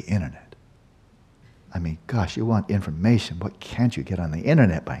 go to the internet. I mean, gosh, you want information, what can't you get on the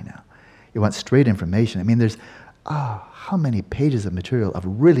internet by now? You want straight information. I mean, there's, how many pages of material of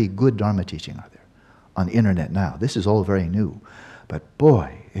really good Dharma teaching are there on the internet now? This is all very new. But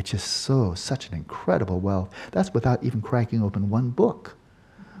boy, it's just such an incredible wealth. That's without even cracking open one book.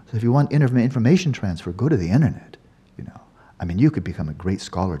 So if you want information transfer, go to the internet. I mean, you could become a great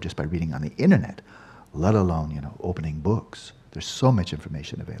scholar just by reading on the internet, let alone, opening books. There's so much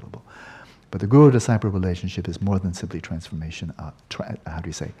information available. But the guru-disciple relationship is more than simply transmission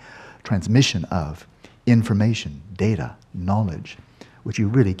of information, data, knowledge, which you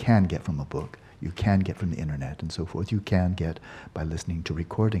really can get from a book, you can get from the internet and so forth, you can get by listening to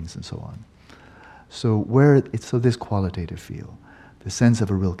recordings and so on. So this qualitative feel, the sense of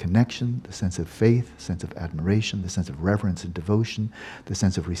a real connection, the sense of faith, the sense of admiration, the sense of reverence and devotion, the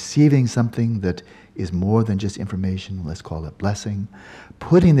sense of receiving something that is more than just information, let's call it blessing,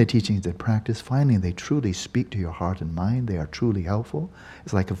 putting the teachings in practice, finding they truly speak to your heart and mind, they are truly helpful.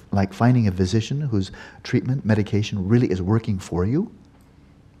 It's like finding a physician whose treatment, medication really is working for you.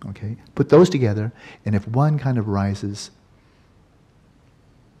 Okay? Put those together, and if one kind of rises,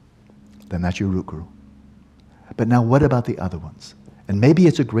 then that's your root guru. But now what about the other ones? And maybe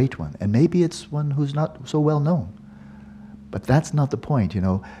it's a great one, and maybe it's one who's not so well known. But that's not the point,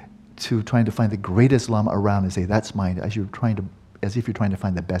 to trying to find the greatest Lama around and say, that's mine, as if you're trying to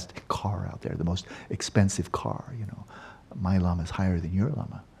find the best car out there, the most expensive car, My Lama is higher than your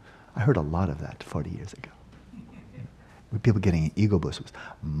Lama. I heard a lot of that 40 years ago. With people getting ego boosts.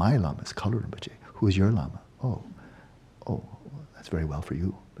 My Lama is colored Rinpoche. Who is your Lama? Oh, that's very well for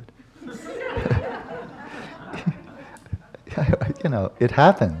you. But it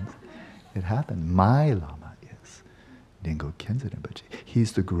happens. It happened. My Lama is Dingo Khyentse Rinpoche.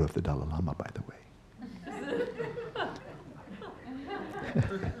 He's the guru of the Dalai Lama, by the way.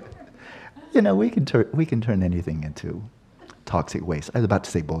 We can turn anything into toxic waste. I was about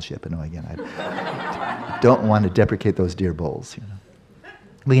to say bullshit, but no, again, I don't want to deprecate those dear bowls.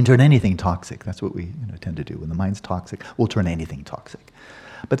 We can turn anything toxic. That's what we tend to do. When the mind's toxic, we'll turn anything toxic.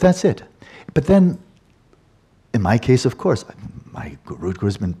 But that's it. But then, in my case, of course, my root guru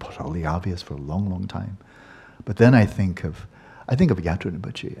has been totally obvious for a long, long time. But then I think of Gyatso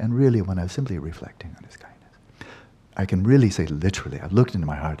Rinpoche, and really when I was simply reflecting on his kindness, I can really say literally, I've looked into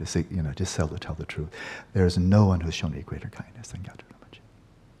my heart to say, just tell the truth. There is no one who's shown me greater kindness than Gyatso Rinpoche.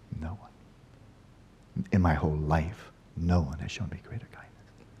 No one. In my whole life, no one has shown me greater kindness.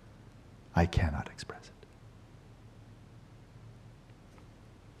 I cannot express it.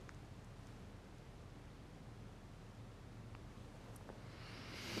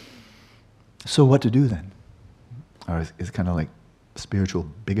 So what to do then? Or is it kind of like spiritual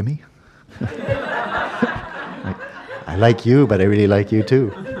bigamy? I like you, but I really like you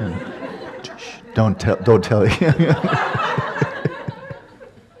too. Don't tell.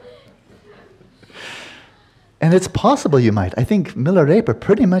 And it's possible you might. I think Milarepa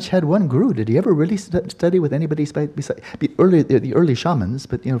pretty much had one guru. Did he ever really study with anybody besides the early shamans?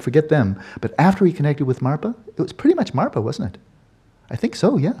 But forget them. But after he connected with Marpa, it was pretty much Marpa, wasn't it? I think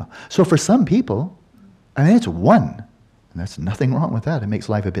so, yeah. So for some people, it's one. And there's nothing wrong with that. It makes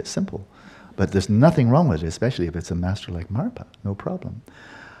life a bit simple. But there's nothing wrong with it, especially if it's a master like Marpa. No problem.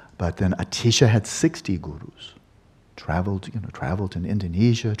 But then Atisha had 60 gurus. traveled to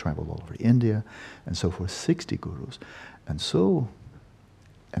Indonesia, traveled all over India, and so forth, 60 gurus. And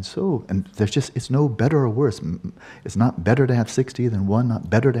there's just, it's no better or worse. It's not better to have 60 than one, not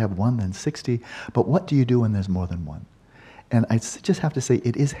better to have one than 60. But what do you do when there's more than one? And I just have to say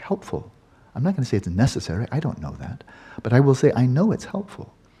it is helpful. I'm not going to say it's necessary, I don't know that. But I will say I know it's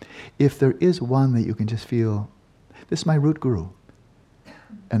helpful. If there is one that you can just feel, this is my root guru.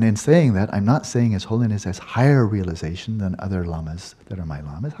 And in saying that, I'm not saying His Holiness has higher realization than other lamas that are my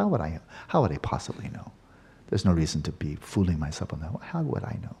lamas. How would I possibly know? There's no reason to be fooling myself on that. How would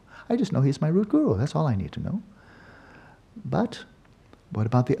I know? I just know he's my root guru. That's all I need to know. But what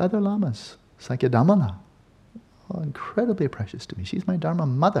about the other lamas? Sakyadamala. Oh, incredibly precious to me. She's my Dharma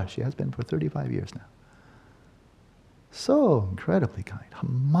mother. She has been for 35 years now. So incredibly kind.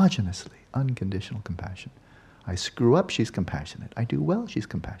 Homogeneously, unconditional compassion. I screw up, she's compassionate. I do well, she's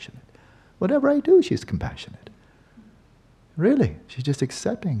compassionate. Whatever I do, she's compassionate. Really, she's just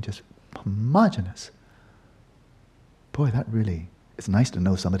accepting, just homogeneous. Boy, that really, it's nice to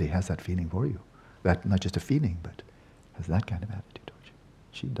know somebody has that feeling for you. That, not just a feeling, but has that kind of attitude towards you.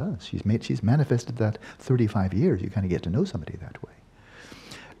 She does. She's manifested that 35 years. You kind of get to know somebody that way.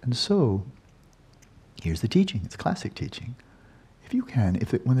 And so, here's the teaching. It's classic teaching. If you can,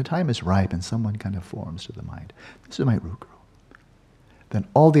 when the time is ripe and someone kind of forms to the mind, this is my root guru, then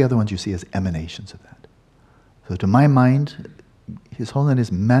all the other ones you see as emanations of that. So to my mind, His Holiness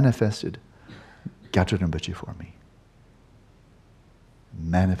manifested Gyatra Rinpoche for me.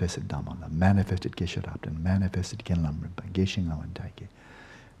 Manifested Dhammala, manifested Geshe-Rabten, manifested Genlam Rinpa, Geshe Ngawan Taike,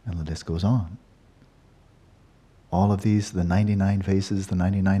 and the list goes on. All of these, the 99 faces, the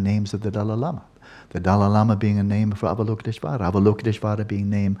 99 names of the Dalai Lama. The Dalai Lama being a name for Avalokitesvara, Avalokitesvara being a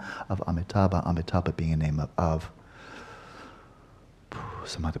name of Amitabha, Amitabha being a name of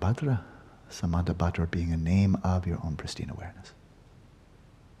Samadhibhadra, Samadhibhadra being a name of your own pristine awareness.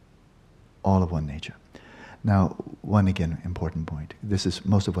 All of one nature. Now, one again important point. This is,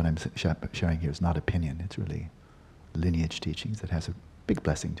 most of what I'm sharing here is not opinion. It's really lineage teachings that has a big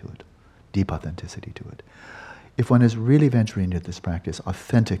blessing to it, deep authenticity to it. If one is really venturing into this practice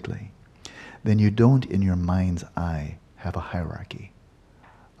authentically, then you don't, in your mind's eye, have a hierarchy.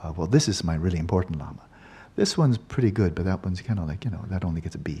 Well, this is my really important Lama. This one's pretty good, but that one's kind of like, that only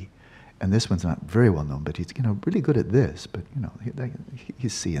gets a B. And this one's not very well known, but he's, really good at this, but,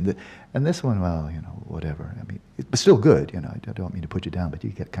 he's C. And this one, well, whatever. I mean, it's still good, I don't mean to put you down, but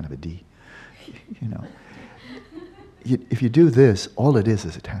you get kind of a D. If you do this, all it is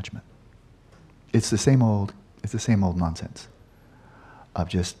attachment. It's the same old nonsense of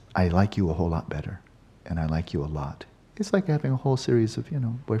just, I like you a whole lot better, and I like you a lot. It's like having a whole series of,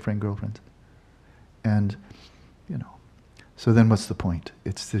 boyfriend, girlfriends. And, so then what's the point?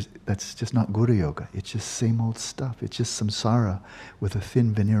 That's just not Guru Yoga. It's just same old stuff. It's just samsara with a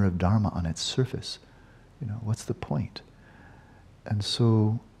thin veneer of Dharma on its surface. What's the point? And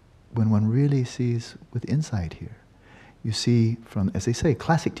so when one really sees with insight here, you see from, as they say,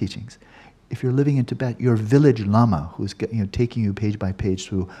 classic teachings, if you're living in Tibet, your village lama who's taking you page by page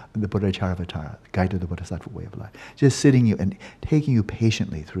through the Bodhicharyavatara, Guide to the Bodhisattva Way of Life, just sitting you and taking you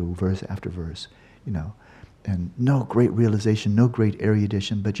patiently through verse after verse, and no great realization, no great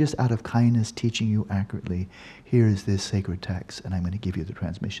erudition, but just out of kindness teaching you accurately, here is this sacred text, and I'm going to give you the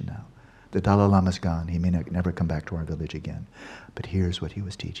transmission now. The Dalai Lama's gone, he may never come back to our village again, but here's what he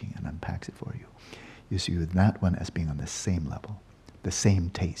was teaching, and unpacks it for you. You see that one as being on the same level, the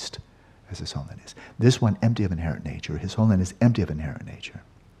same taste as His Holiness. This one empty of inherent nature, His Holiness empty of inherent nature.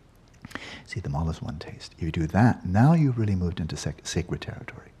 See them all as one taste. If you do that, now you've really moved into sacred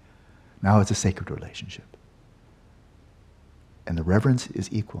territory. Now it's a sacred relationship. And the reverence is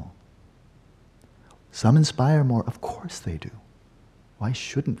equal. Some inspire more, of course they do. Why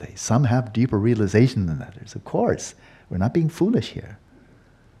shouldn't they? Some have deeper realization than others, of course. We're not being foolish here.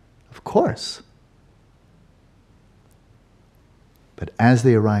 Of course. But as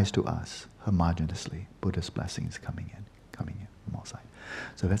they arise to us, homogeneously, Buddha's blessings coming in from all sides.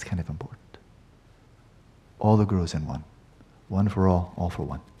 So that's kind of important. All the gurus in one. One for all for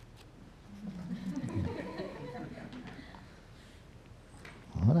one.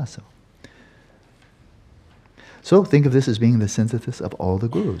 So think of this as being the synthesis of all the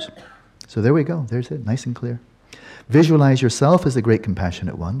gurus. So there we go. There's it, nice and clear. Visualize yourself as the great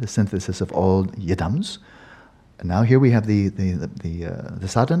compassionate one, the synthesis of all yidams. And now here we have the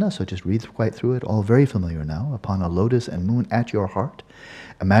sadhana, so just read quite through it, all very familiar now. Upon a lotus and moon at your heart,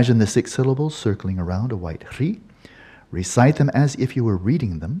 imagine the 6 syllables circling around a white hri. Recite them as if you were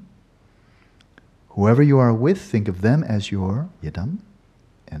reading them. Whoever you are with, think of them as your yidam,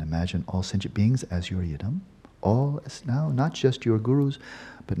 and imagine all sentient beings as your yidam. all now, not just your gurus,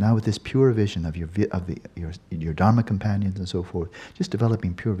 but now with this pure vision of your Dharma companions and so forth, just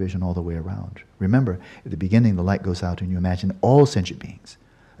developing pure vision all the way around. Remember, at the beginning the light goes out and you imagine all sentient beings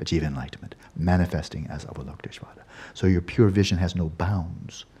achieve enlightenment, manifesting as Avalokitesvara. So your pure vision has no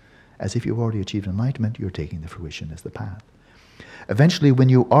bounds. As if you've already achieved enlightenment, you're taking the fruition as the path. Eventually, when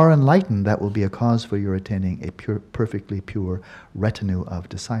you are enlightened, that will be a cause for your attaining a perfectly pure retinue of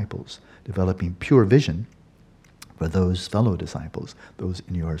disciples, developing pure vision for those fellow disciples, those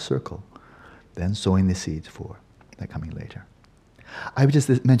in your circle, then sowing the seeds for that coming later. I would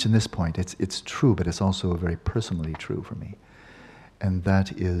just mention this point. It's true, but it's also very personally true for me. And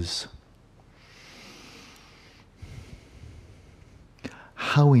that is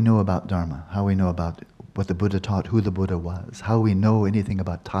how we know about Dharma, how we know about what the Buddha taught, who the Buddha was, how we know anything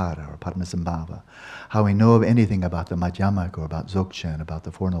about Tara or Padmasambhava, how we know of anything about the Madhyamaka or about Dzogchen, about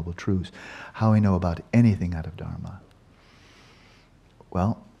the Four Noble Truths, how we know about anything out of Dharma.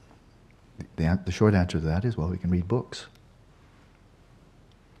 Well, the short answer to that is, well, we can read books.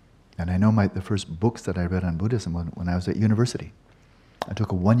 And I know the first books that I read on Buddhism when I was at university. I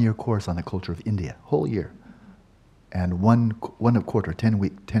took a 1-year course on the culture of India, whole year. And one quarter,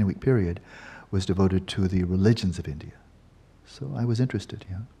 10-week period was devoted to the religions of India. So I was interested,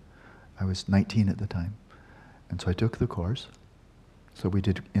 yeah. I was 19 at the time. And so I took the course. So we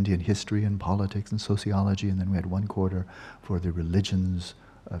did Indian history and politics and sociology, and then we had 1 quarter for the religions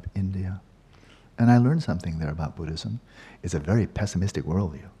of India. And I learned something there about Buddhism. It's a very pessimistic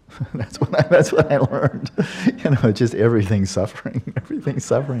worldview. That's what I learned. Just everything's suffering, everything's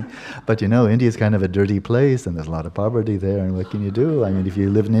suffering. But India's kind of a dirty place, and there's a lot of poverty there, and what can you do? I mean, if you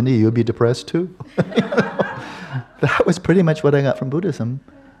live in India, you'll be depressed too. That was pretty much what I got from Buddhism.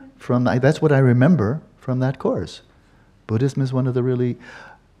 That's what I remember from that course. Buddhism is one of the really,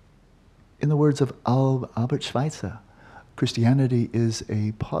 in the words of Albert Schweitzer, Christianity is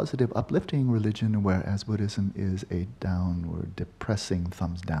a positive, uplifting religion, whereas Buddhism is a downward, depressing,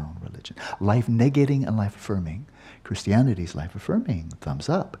 thumbs down religion. Life negating and life affirming. Christianity is life affirming, thumbs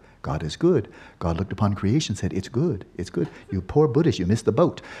up. God is good. God looked upon creation and said, it's good, it's good. You poor Buddhist, you missed the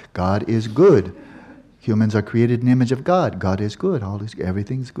boat. God is good. Humans are created in the image of God. God is good.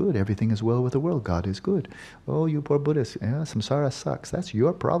 Everything's good. Everything is well with the world. God is good. Oh, you poor Buddhist. Yeah, samsara sucks. That's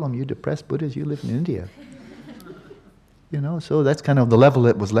your problem. You depressed Buddhist. You live in India. So that's kind of the level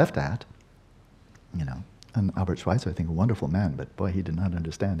it was left at. And Albert Schweitzer, I think, a wonderful man, but boy, he did not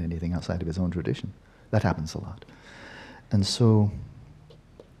understand anything outside of his own tradition. That happens a lot. And so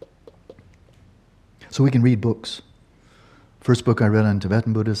we can read books. First book I read on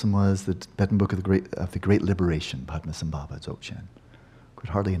Tibetan Buddhism was the Tibetan Book of the Great Liberation, Padmasambhava Dzogchen. Could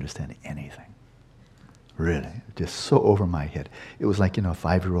hardly understand anything. Really, just so over my head. It was like, a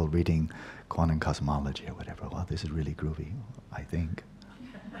 5-year-old reading quantum cosmology or whatever. Well, this is really groovy, I think.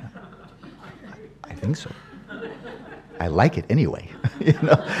 I think so. I like it anyway.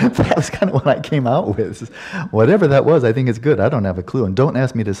 That was kind of what I came out with. Whatever that was, I think it's good. I don't have a clue. And don't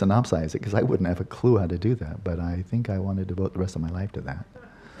ask me to synopsize it, because I wouldn't have a clue how to do that. But I think I want to devote the rest of my life to that.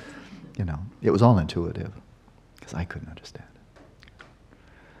 It was all intuitive, because I couldn't understand it.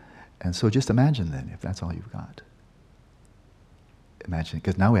 And so just imagine then, if that's all you've got. Imagine,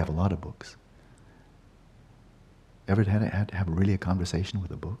 because now we have a lot of books. Ever had to have really a conversation with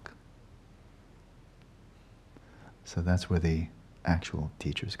a book? So that's where the actual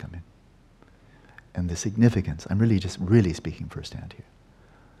teachers come in. And the significance, I'm really speaking firsthand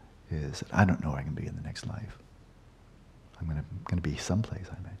here, is that I don't know where I'm going to be in the next life. I'm going to be someplace,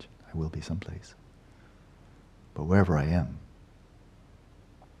 I imagine. I will be someplace. But wherever I am,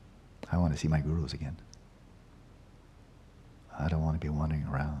 I want to see my gurus again. I don't want to be wandering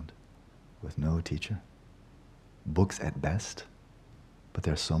around with no teacher. Books at best, but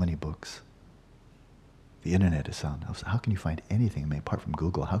there are so many books. The internet is sound. How can you find anything? I mean, apart from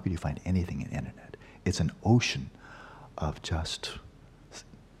Google, how could you find anything in the internet? It's an ocean of just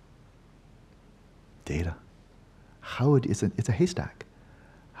data. It's a haystack.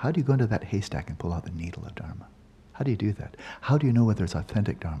 How do you go into that haystack and pull out the needle of Dharma? How do you do that? How do you know whether it's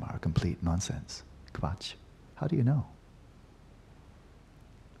authentic Dharma or complete nonsense? Kvach. How do you know?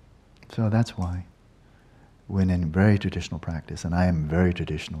 So that's why, when in very traditional practice, and I am very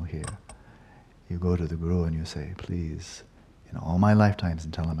traditional here, you go to the Guru and you say, please, in all my lifetimes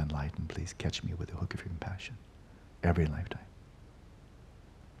until I'm enlightened, please catch me with the hook of your compassion. Every lifetime.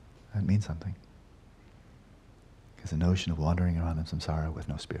 That means something. Because the notion of wandering around in samsara with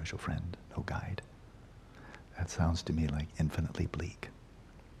no spiritual friend, no guide, that sounds to me like infinitely bleak.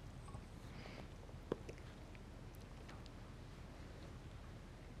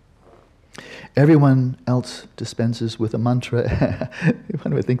 Everyone else dispenses with a mantra.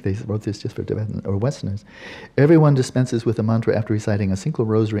 One would think they wrote this just for Tibetan or Westerners. Everyone dispenses with a mantra after reciting a single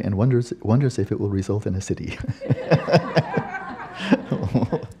rosary and wonders if it will result in a city.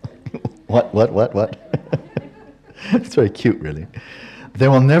 What? It's very cute, really. There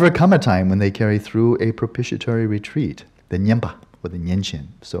will never come a time when they carry through a propitiatory retreat, the nyempa, or the nyenchen.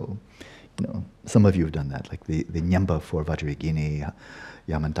 So, some of you have done that, like the nyempa for Vajrayagini,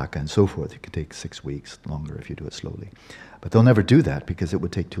 Yamantaka, and so forth. It can take 6 weeks longer if you do it slowly. But they'll never do that because it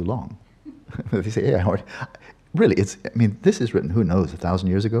would take too long. They say, yeah, really, this is written, who knows, 1,000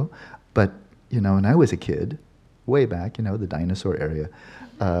 years ago. But, when I was a kid, way back, the dinosaur area,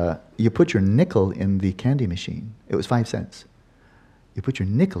 you put your nickel in the candy machine. It was 5 cents. You put your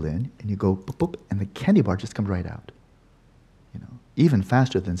nickel in, and you go boop, boop, and the candy bar just comes right out. Even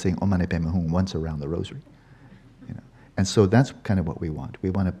faster than saying Om Mani Padme Hum once around the rosary. And so that's kind of what we want. We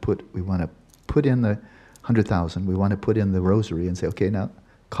want to put in the 100,000. We want to put in the rosary and say, okay, now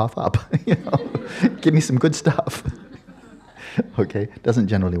cough up. Give me some good stuff. Okay, doesn't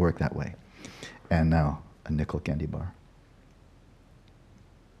generally work that way. And now a nickel candy bar.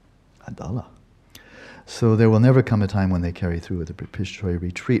 $1. So there will never come a time when they carry through the propitiatory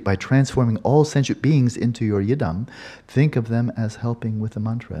retreat. By transforming all sentient beings into your yidam, think of them as helping with the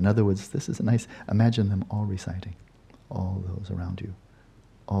mantra. In other words, this is a nice, imagine them all reciting, all those around you,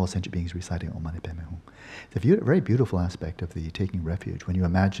 all sentient beings reciting Om Mani Padme Hum. It's a very beautiful aspect of the taking refuge, when you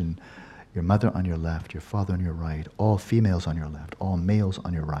imagine your mother on your left, your father on your right, all females on your left, all males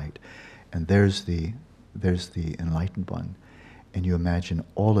on your right, and there's the enlightened one. And you imagine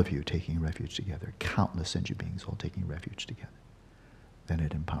all of you taking refuge together, countless sentient beings all taking refuge together. Then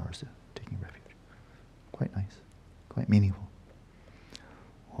it empowers the taking refuge. Quite nice, quite meaningful.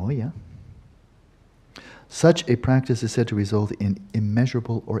 Oh yeah. Such a practice is said to result in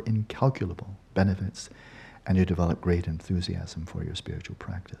immeasurable or incalculable benefits, and you develop great enthusiasm for your spiritual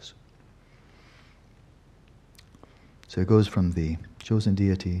practice. So it goes from the chosen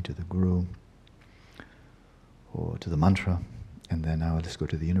deity to the guru, or to the mantra, and then now let's go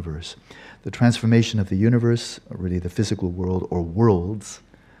to the universe. The transformation of the universe, or really the physical world or worlds,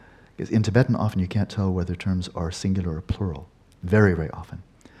 because in Tibetan often you can't tell whether terms are singular or plural, very, very often.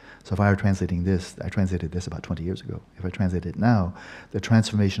 So if I were translating this, I translated this about 20 years ago. If I translate it now, the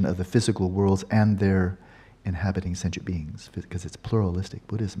transformation of the physical worlds and their inhabiting sentient beings, because it's pluralistic.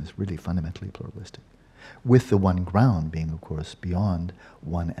 Buddhism is really fundamentally pluralistic, with the one ground being, of course, beyond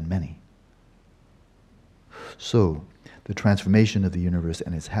one and many. So, the transformation of the universe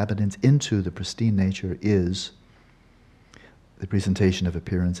and its inhabitants into the pristine nature is the presentation of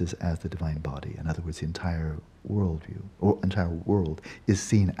appearances as the divine body. In other words, the entire worldview, or entire world, is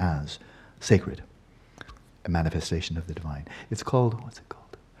seen as sacred, a manifestation of the divine. It's called, what's it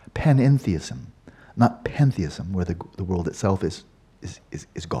called? Panentheism. Not pantheism, where the world itself is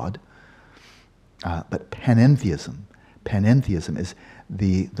God, but panentheism. Panentheism is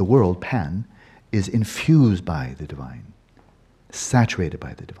the world, pan, is infused by the divine, saturated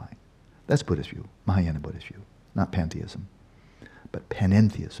by the divine. That's Buddhist view, Mahayana Buddhist view, not pantheism, but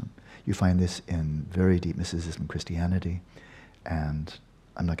panentheism. You find this in very deep mysticism, Christianity, and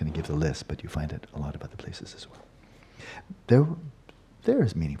I'm not going to give the list, but you find it a lot of other places as well. There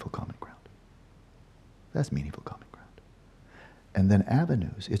is meaningful common ground. That's meaningful common ground. And then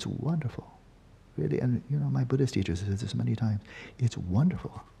avenues, it's wonderful. Really, and my Buddhist teachers have said this many times, it's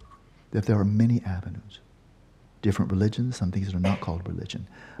wonderful that there are many avenues. Different religions, some things that are not called religion,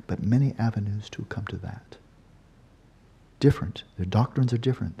 but many avenues to come to that. Different. Their doctrines are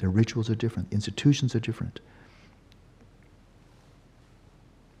different. Their rituals are different. Institutions are different.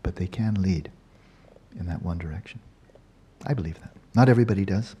 But they can lead in that one direction. I believe that. Not everybody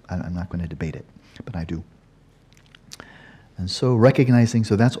does. I'm not going to debate it, but I do. And so recognizing,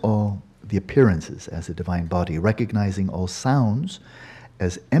 so that's all the appearances as a divine body, recognizing all sounds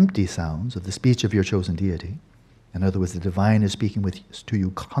as empty sounds of the speech of your chosen deity. In other words, the divine is speaking to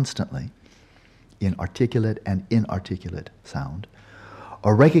you constantly in articulate and inarticulate sound.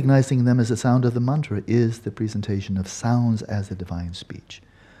 Or recognizing them as the sound of the mantra is the presentation of sounds as the divine speech.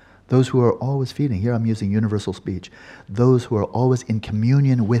 Those who are always feeling, here I'm using universal speech, those who are always in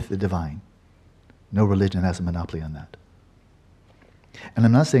communion with the divine. No religion has a monopoly on that. And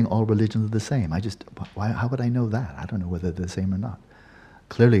I'm not saying all religions are the same. How would I know that? I don't know whether they're the same or not.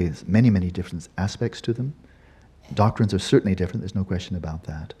 Clearly, there's many, many different aspects to them. Doctrines are certainly different, there's no question about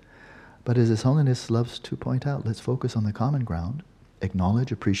that. But as His Holiness loves to point out, let's focus on the common ground,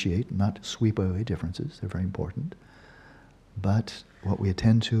 acknowledge, appreciate, not sweep away differences, they're very important. But what we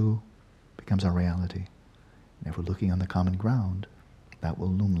attend to becomes our reality. And if we're looking on the common ground, That will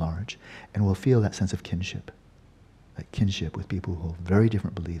loom large, and we'll feel that sense of kinship. That kinship with people who have very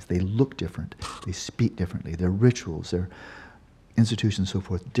different beliefs. They look different. They speak differently. Their rituals, their institutions, so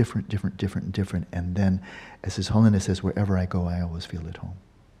forth, different. And then, as His Holiness says, wherever I go, I always feel at home.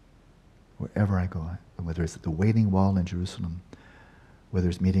 Wherever I go, whether it's at the Wailing Wall in Jerusalem, whether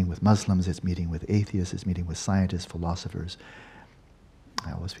it's meeting with Muslims, it's meeting with atheists, it's meeting with scientists, philosophers,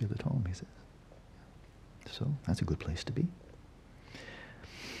 I always feel at home, he says. So that's a good place to be.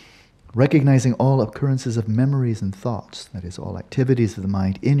 Recognizing all occurrences of memories and thoughts, that is, all activities of the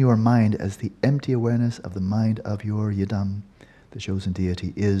mind, in your mind as the empty awareness of the mind of your Yidam, the chosen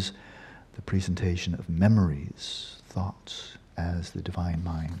deity, is the presentation of memories, thoughts, as the divine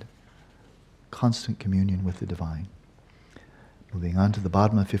mind. Constant communion with the divine. Moving on to the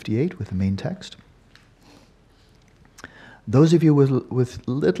bottom of 58 with the main text. Those of you with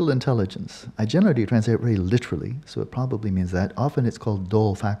little intelligence, I generally translate it very literally, so it probably means that. Often it's called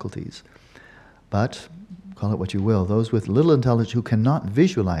dull faculties. But, call it what you will, those with little intelligence who cannot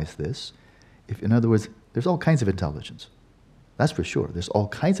visualize this, if, in other words, there's all kinds of intelligence. That's for sure. There's all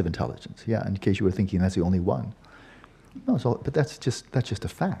kinds of intelligence. Yeah, in case you were thinking that's the only one. No, but that's just a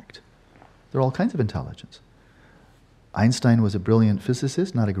fact. There are all kinds of intelligence. Einstein was a brilliant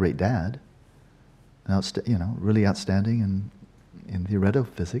physicist, not a great dad. Really outstanding in theoretical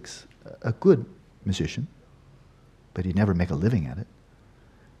physics, a good musician, but he'd never make a living at it.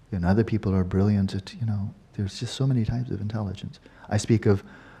 And other people are brilliant at, there's just so many types of intelligence. I speak of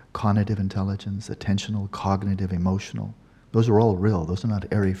cognitive intelligence, attentional, cognitive, emotional. Those are all real. Those are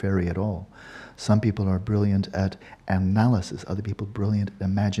not airy-fairy at all. Some people are brilliant at analysis, other people brilliant at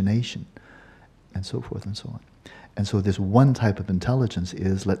imagination, and so forth and so on. And so this one type of intelligence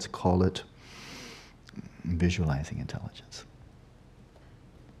is, let's call it, visualizing intelligence.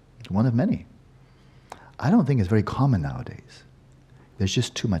 It's one of many. I don't think it's very common nowadays. There's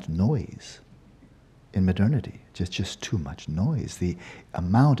just too much noise in modernity. Just too much noise. The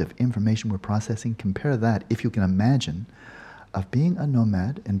amount of information we're processing, compare that, if you can imagine, of being a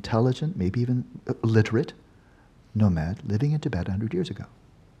nomad, intelligent, maybe even literate nomad, living in Tibet 100 years ago,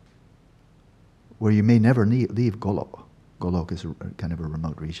 where you may never leave Golok. Golok is kind of a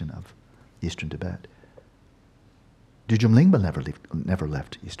remote region of eastern Tibet. Dudjom Lingpa never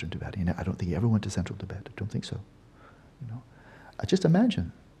left eastern Tibet. I don't think he ever went to central Tibet. I don't think so. Just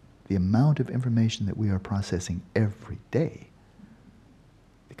imagine the amount of information that we are processing every day,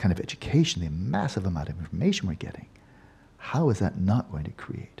 the kind of education, the massive amount of information we're getting. How is that not going to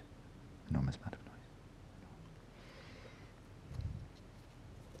create an enormous amount of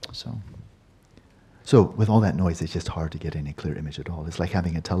noise? So with all that noise, it's just hard to get any clear image at all. It's like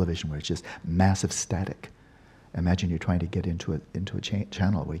having a television where it's just massive static. Imagine you're trying to get into a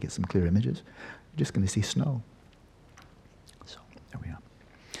channel where you get some clear images. You're just going to see snow. So there we are.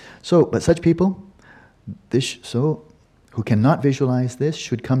 So, but such people, who cannot visualize this,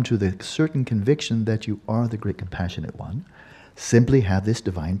 should come to the certain conviction that you are the great compassionate one. Simply have this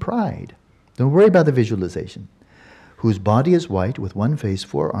divine pride. Don't worry about the visualization. Whose body is white, with one face,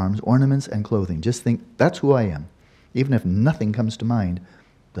 4 arms, ornaments, and clothing. Just think, that's who I am. Even if nothing comes to mind,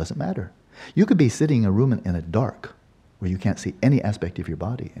 doesn't matter. You could be sitting in a room in a dark, where you can't see any aspect of your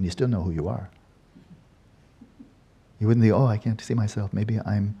body, and you still know who you are. You wouldn't think, I can't see myself. Maybe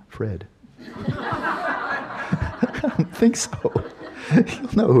I'm Fred. I don't think so.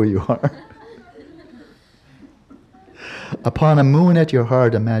 You'll know who you are. Upon a moon at your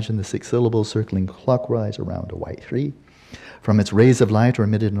heart, imagine the 6 syllables circling clockwise around a white tree. From its rays of light are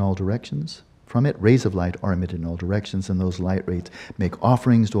emitted in all directions. From it, rays of light are emitted in all directions, and those light rays make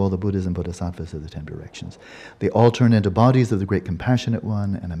offerings to all the Buddhas and Bodhisattvas of the 10 directions. They all turn into bodies of the great compassionate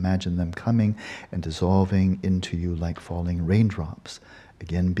one, and imagine them coming and dissolving into you like falling raindrops.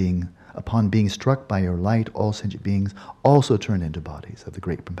 Again, upon being struck by your light, all sentient beings also turn into bodies of the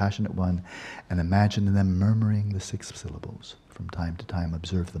great compassionate one, and imagine them murmuring the 6 syllables. From time to time,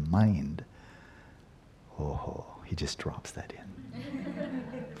 observe the mind. He just drops that in.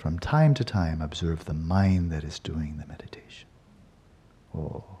 From time to time, observe the mind that is doing the meditation.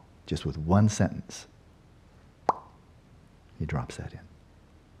 Just with one sentence, he drops that in.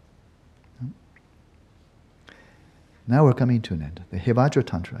 Now we're coming to an end. The Hevajra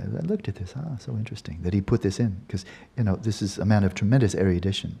Tantra, I looked at this, so interesting that he put this in, because, this is a man of tremendous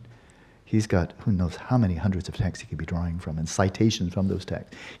erudition. He's got who knows how many hundreds of texts he could be drawing from, and citations from those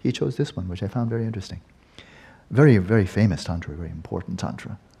texts. He chose this one, which I found very interesting. Very, very famous Tantra, very important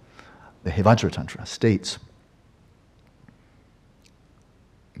Tantra. The Hevajra Tantra states,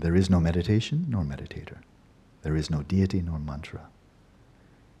 there is no meditation nor meditator. There is no deity nor mantra.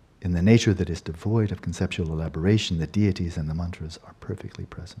 In the nature that is devoid of conceptual elaboration, the deities and the mantras are perfectly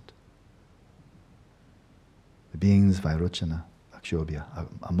present. The beings Vairochana, Akshobhya,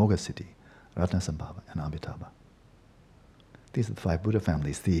 Amoghasiddhi, Ratnasambhava, and Amitabha. These are the 5 Buddha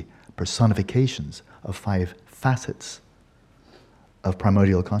families, the personifications of 5 facets of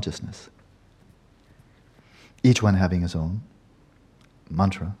primordial consciousness. Each one having his own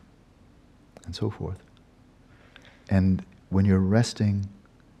mantra, and so forth. And when you're resting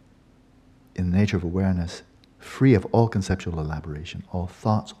in the nature of awareness, free of all conceptual elaboration, all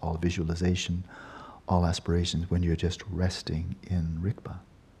thoughts, all visualization, all aspirations, when you're just resting in Rigpa,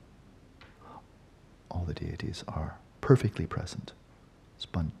 all the deities are perfectly present,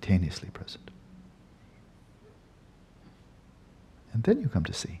 spontaneously present. And then you come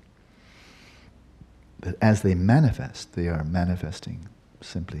to see that as they manifest, they are manifesting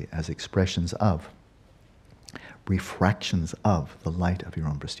simply as expressions of, refractions of the light of your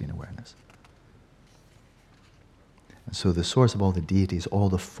own pristine awareness. And so the source of all the deities, all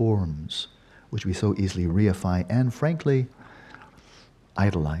the forms which we so easily reify and frankly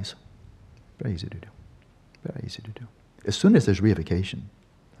idolize, very easy to do. Very easy to do. As soon as there's reification,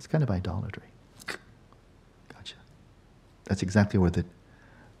 that's kind of idolatry. Gotcha. That's exactly where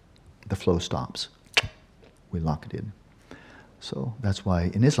the flow stops. We lock it in. So that's why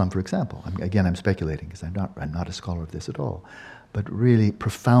in Islam, for example, I'm speculating because I'm not a scholar of this at all, but really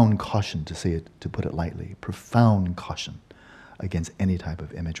profound caution, to put it lightly, profound caution against any type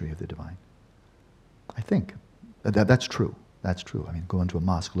of imagery of the divine. I think that's true. That's true. I mean, go into a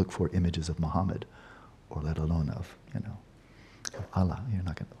mosque, look for images of Muhammad, or let alone of of Allah.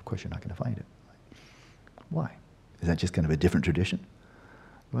 Of course, you're not going to find it. Why? Is that just kind of a different tradition?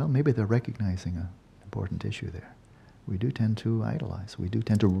 Well, maybe they're recognizing an important issue there. We do tend to idolize. We do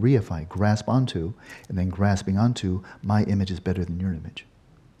tend to reify, grasp onto, and then grasping onto, my image is better than your image.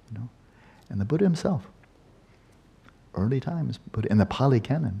 And the Buddha himself, early times, in the Pali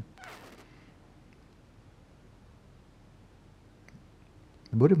Canon,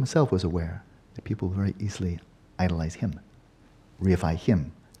 the Buddha himself was aware that people very easily idolize him, reify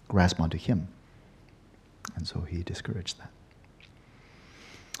him, grasp onto him. And so he discouraged that.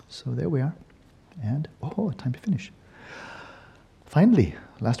 So there we are. And, time to finish. Finally,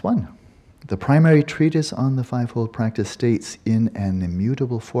 last one. The primary treatise on the fivefold practice states, in an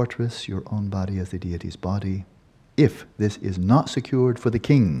immutable fortress, your own body as the deity's body, if this is not secured for the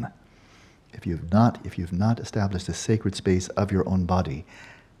king, if you've not established a sacred space of your own body,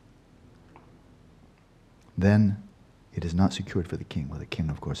 then it is not secured for the king. Well, the king,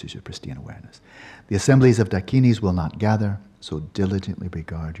 of course, is your pristine awareness. The assemblies of Dakinis will not gather, so diligently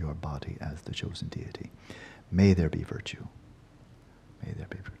regard your body as the chosen deity. May there be virtue. May there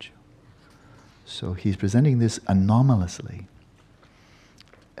be virtue. So he's presenting this anomalously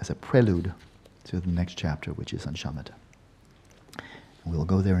as a prelude to the next chapter, which is on shamatha. We'll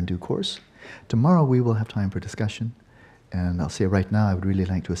go there in due course. Tomorrow we will have time for discussion. And I'll say right now, I would really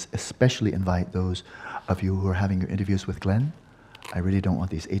like to especially invite those of you who are having your interviews with Glenn. I really don't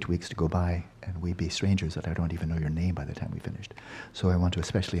want these 8 weeks to go by and we be strangers that I don't even know your name by the time we finished. So I want to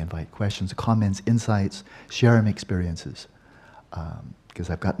especially invite questions, comments, insights, sharing experiences. Because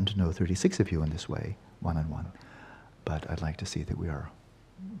I've gotten to know 36 of you in this way, one-on-one. But I'd like to see that we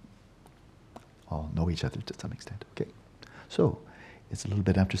all know each other to some extent. Okay. So it's a little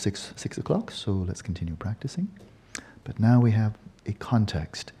bit after 6 o'clock, so let's continue practicing. But now we have a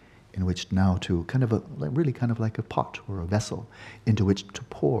context in which now to really kind of like a pot or a vessel into which to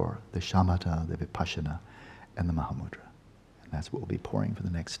pour the shamatha, the vipassana, and the mahamudra. And that's what we'll be pouring for the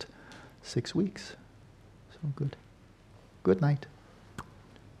next 6 weeks. So good. Good night.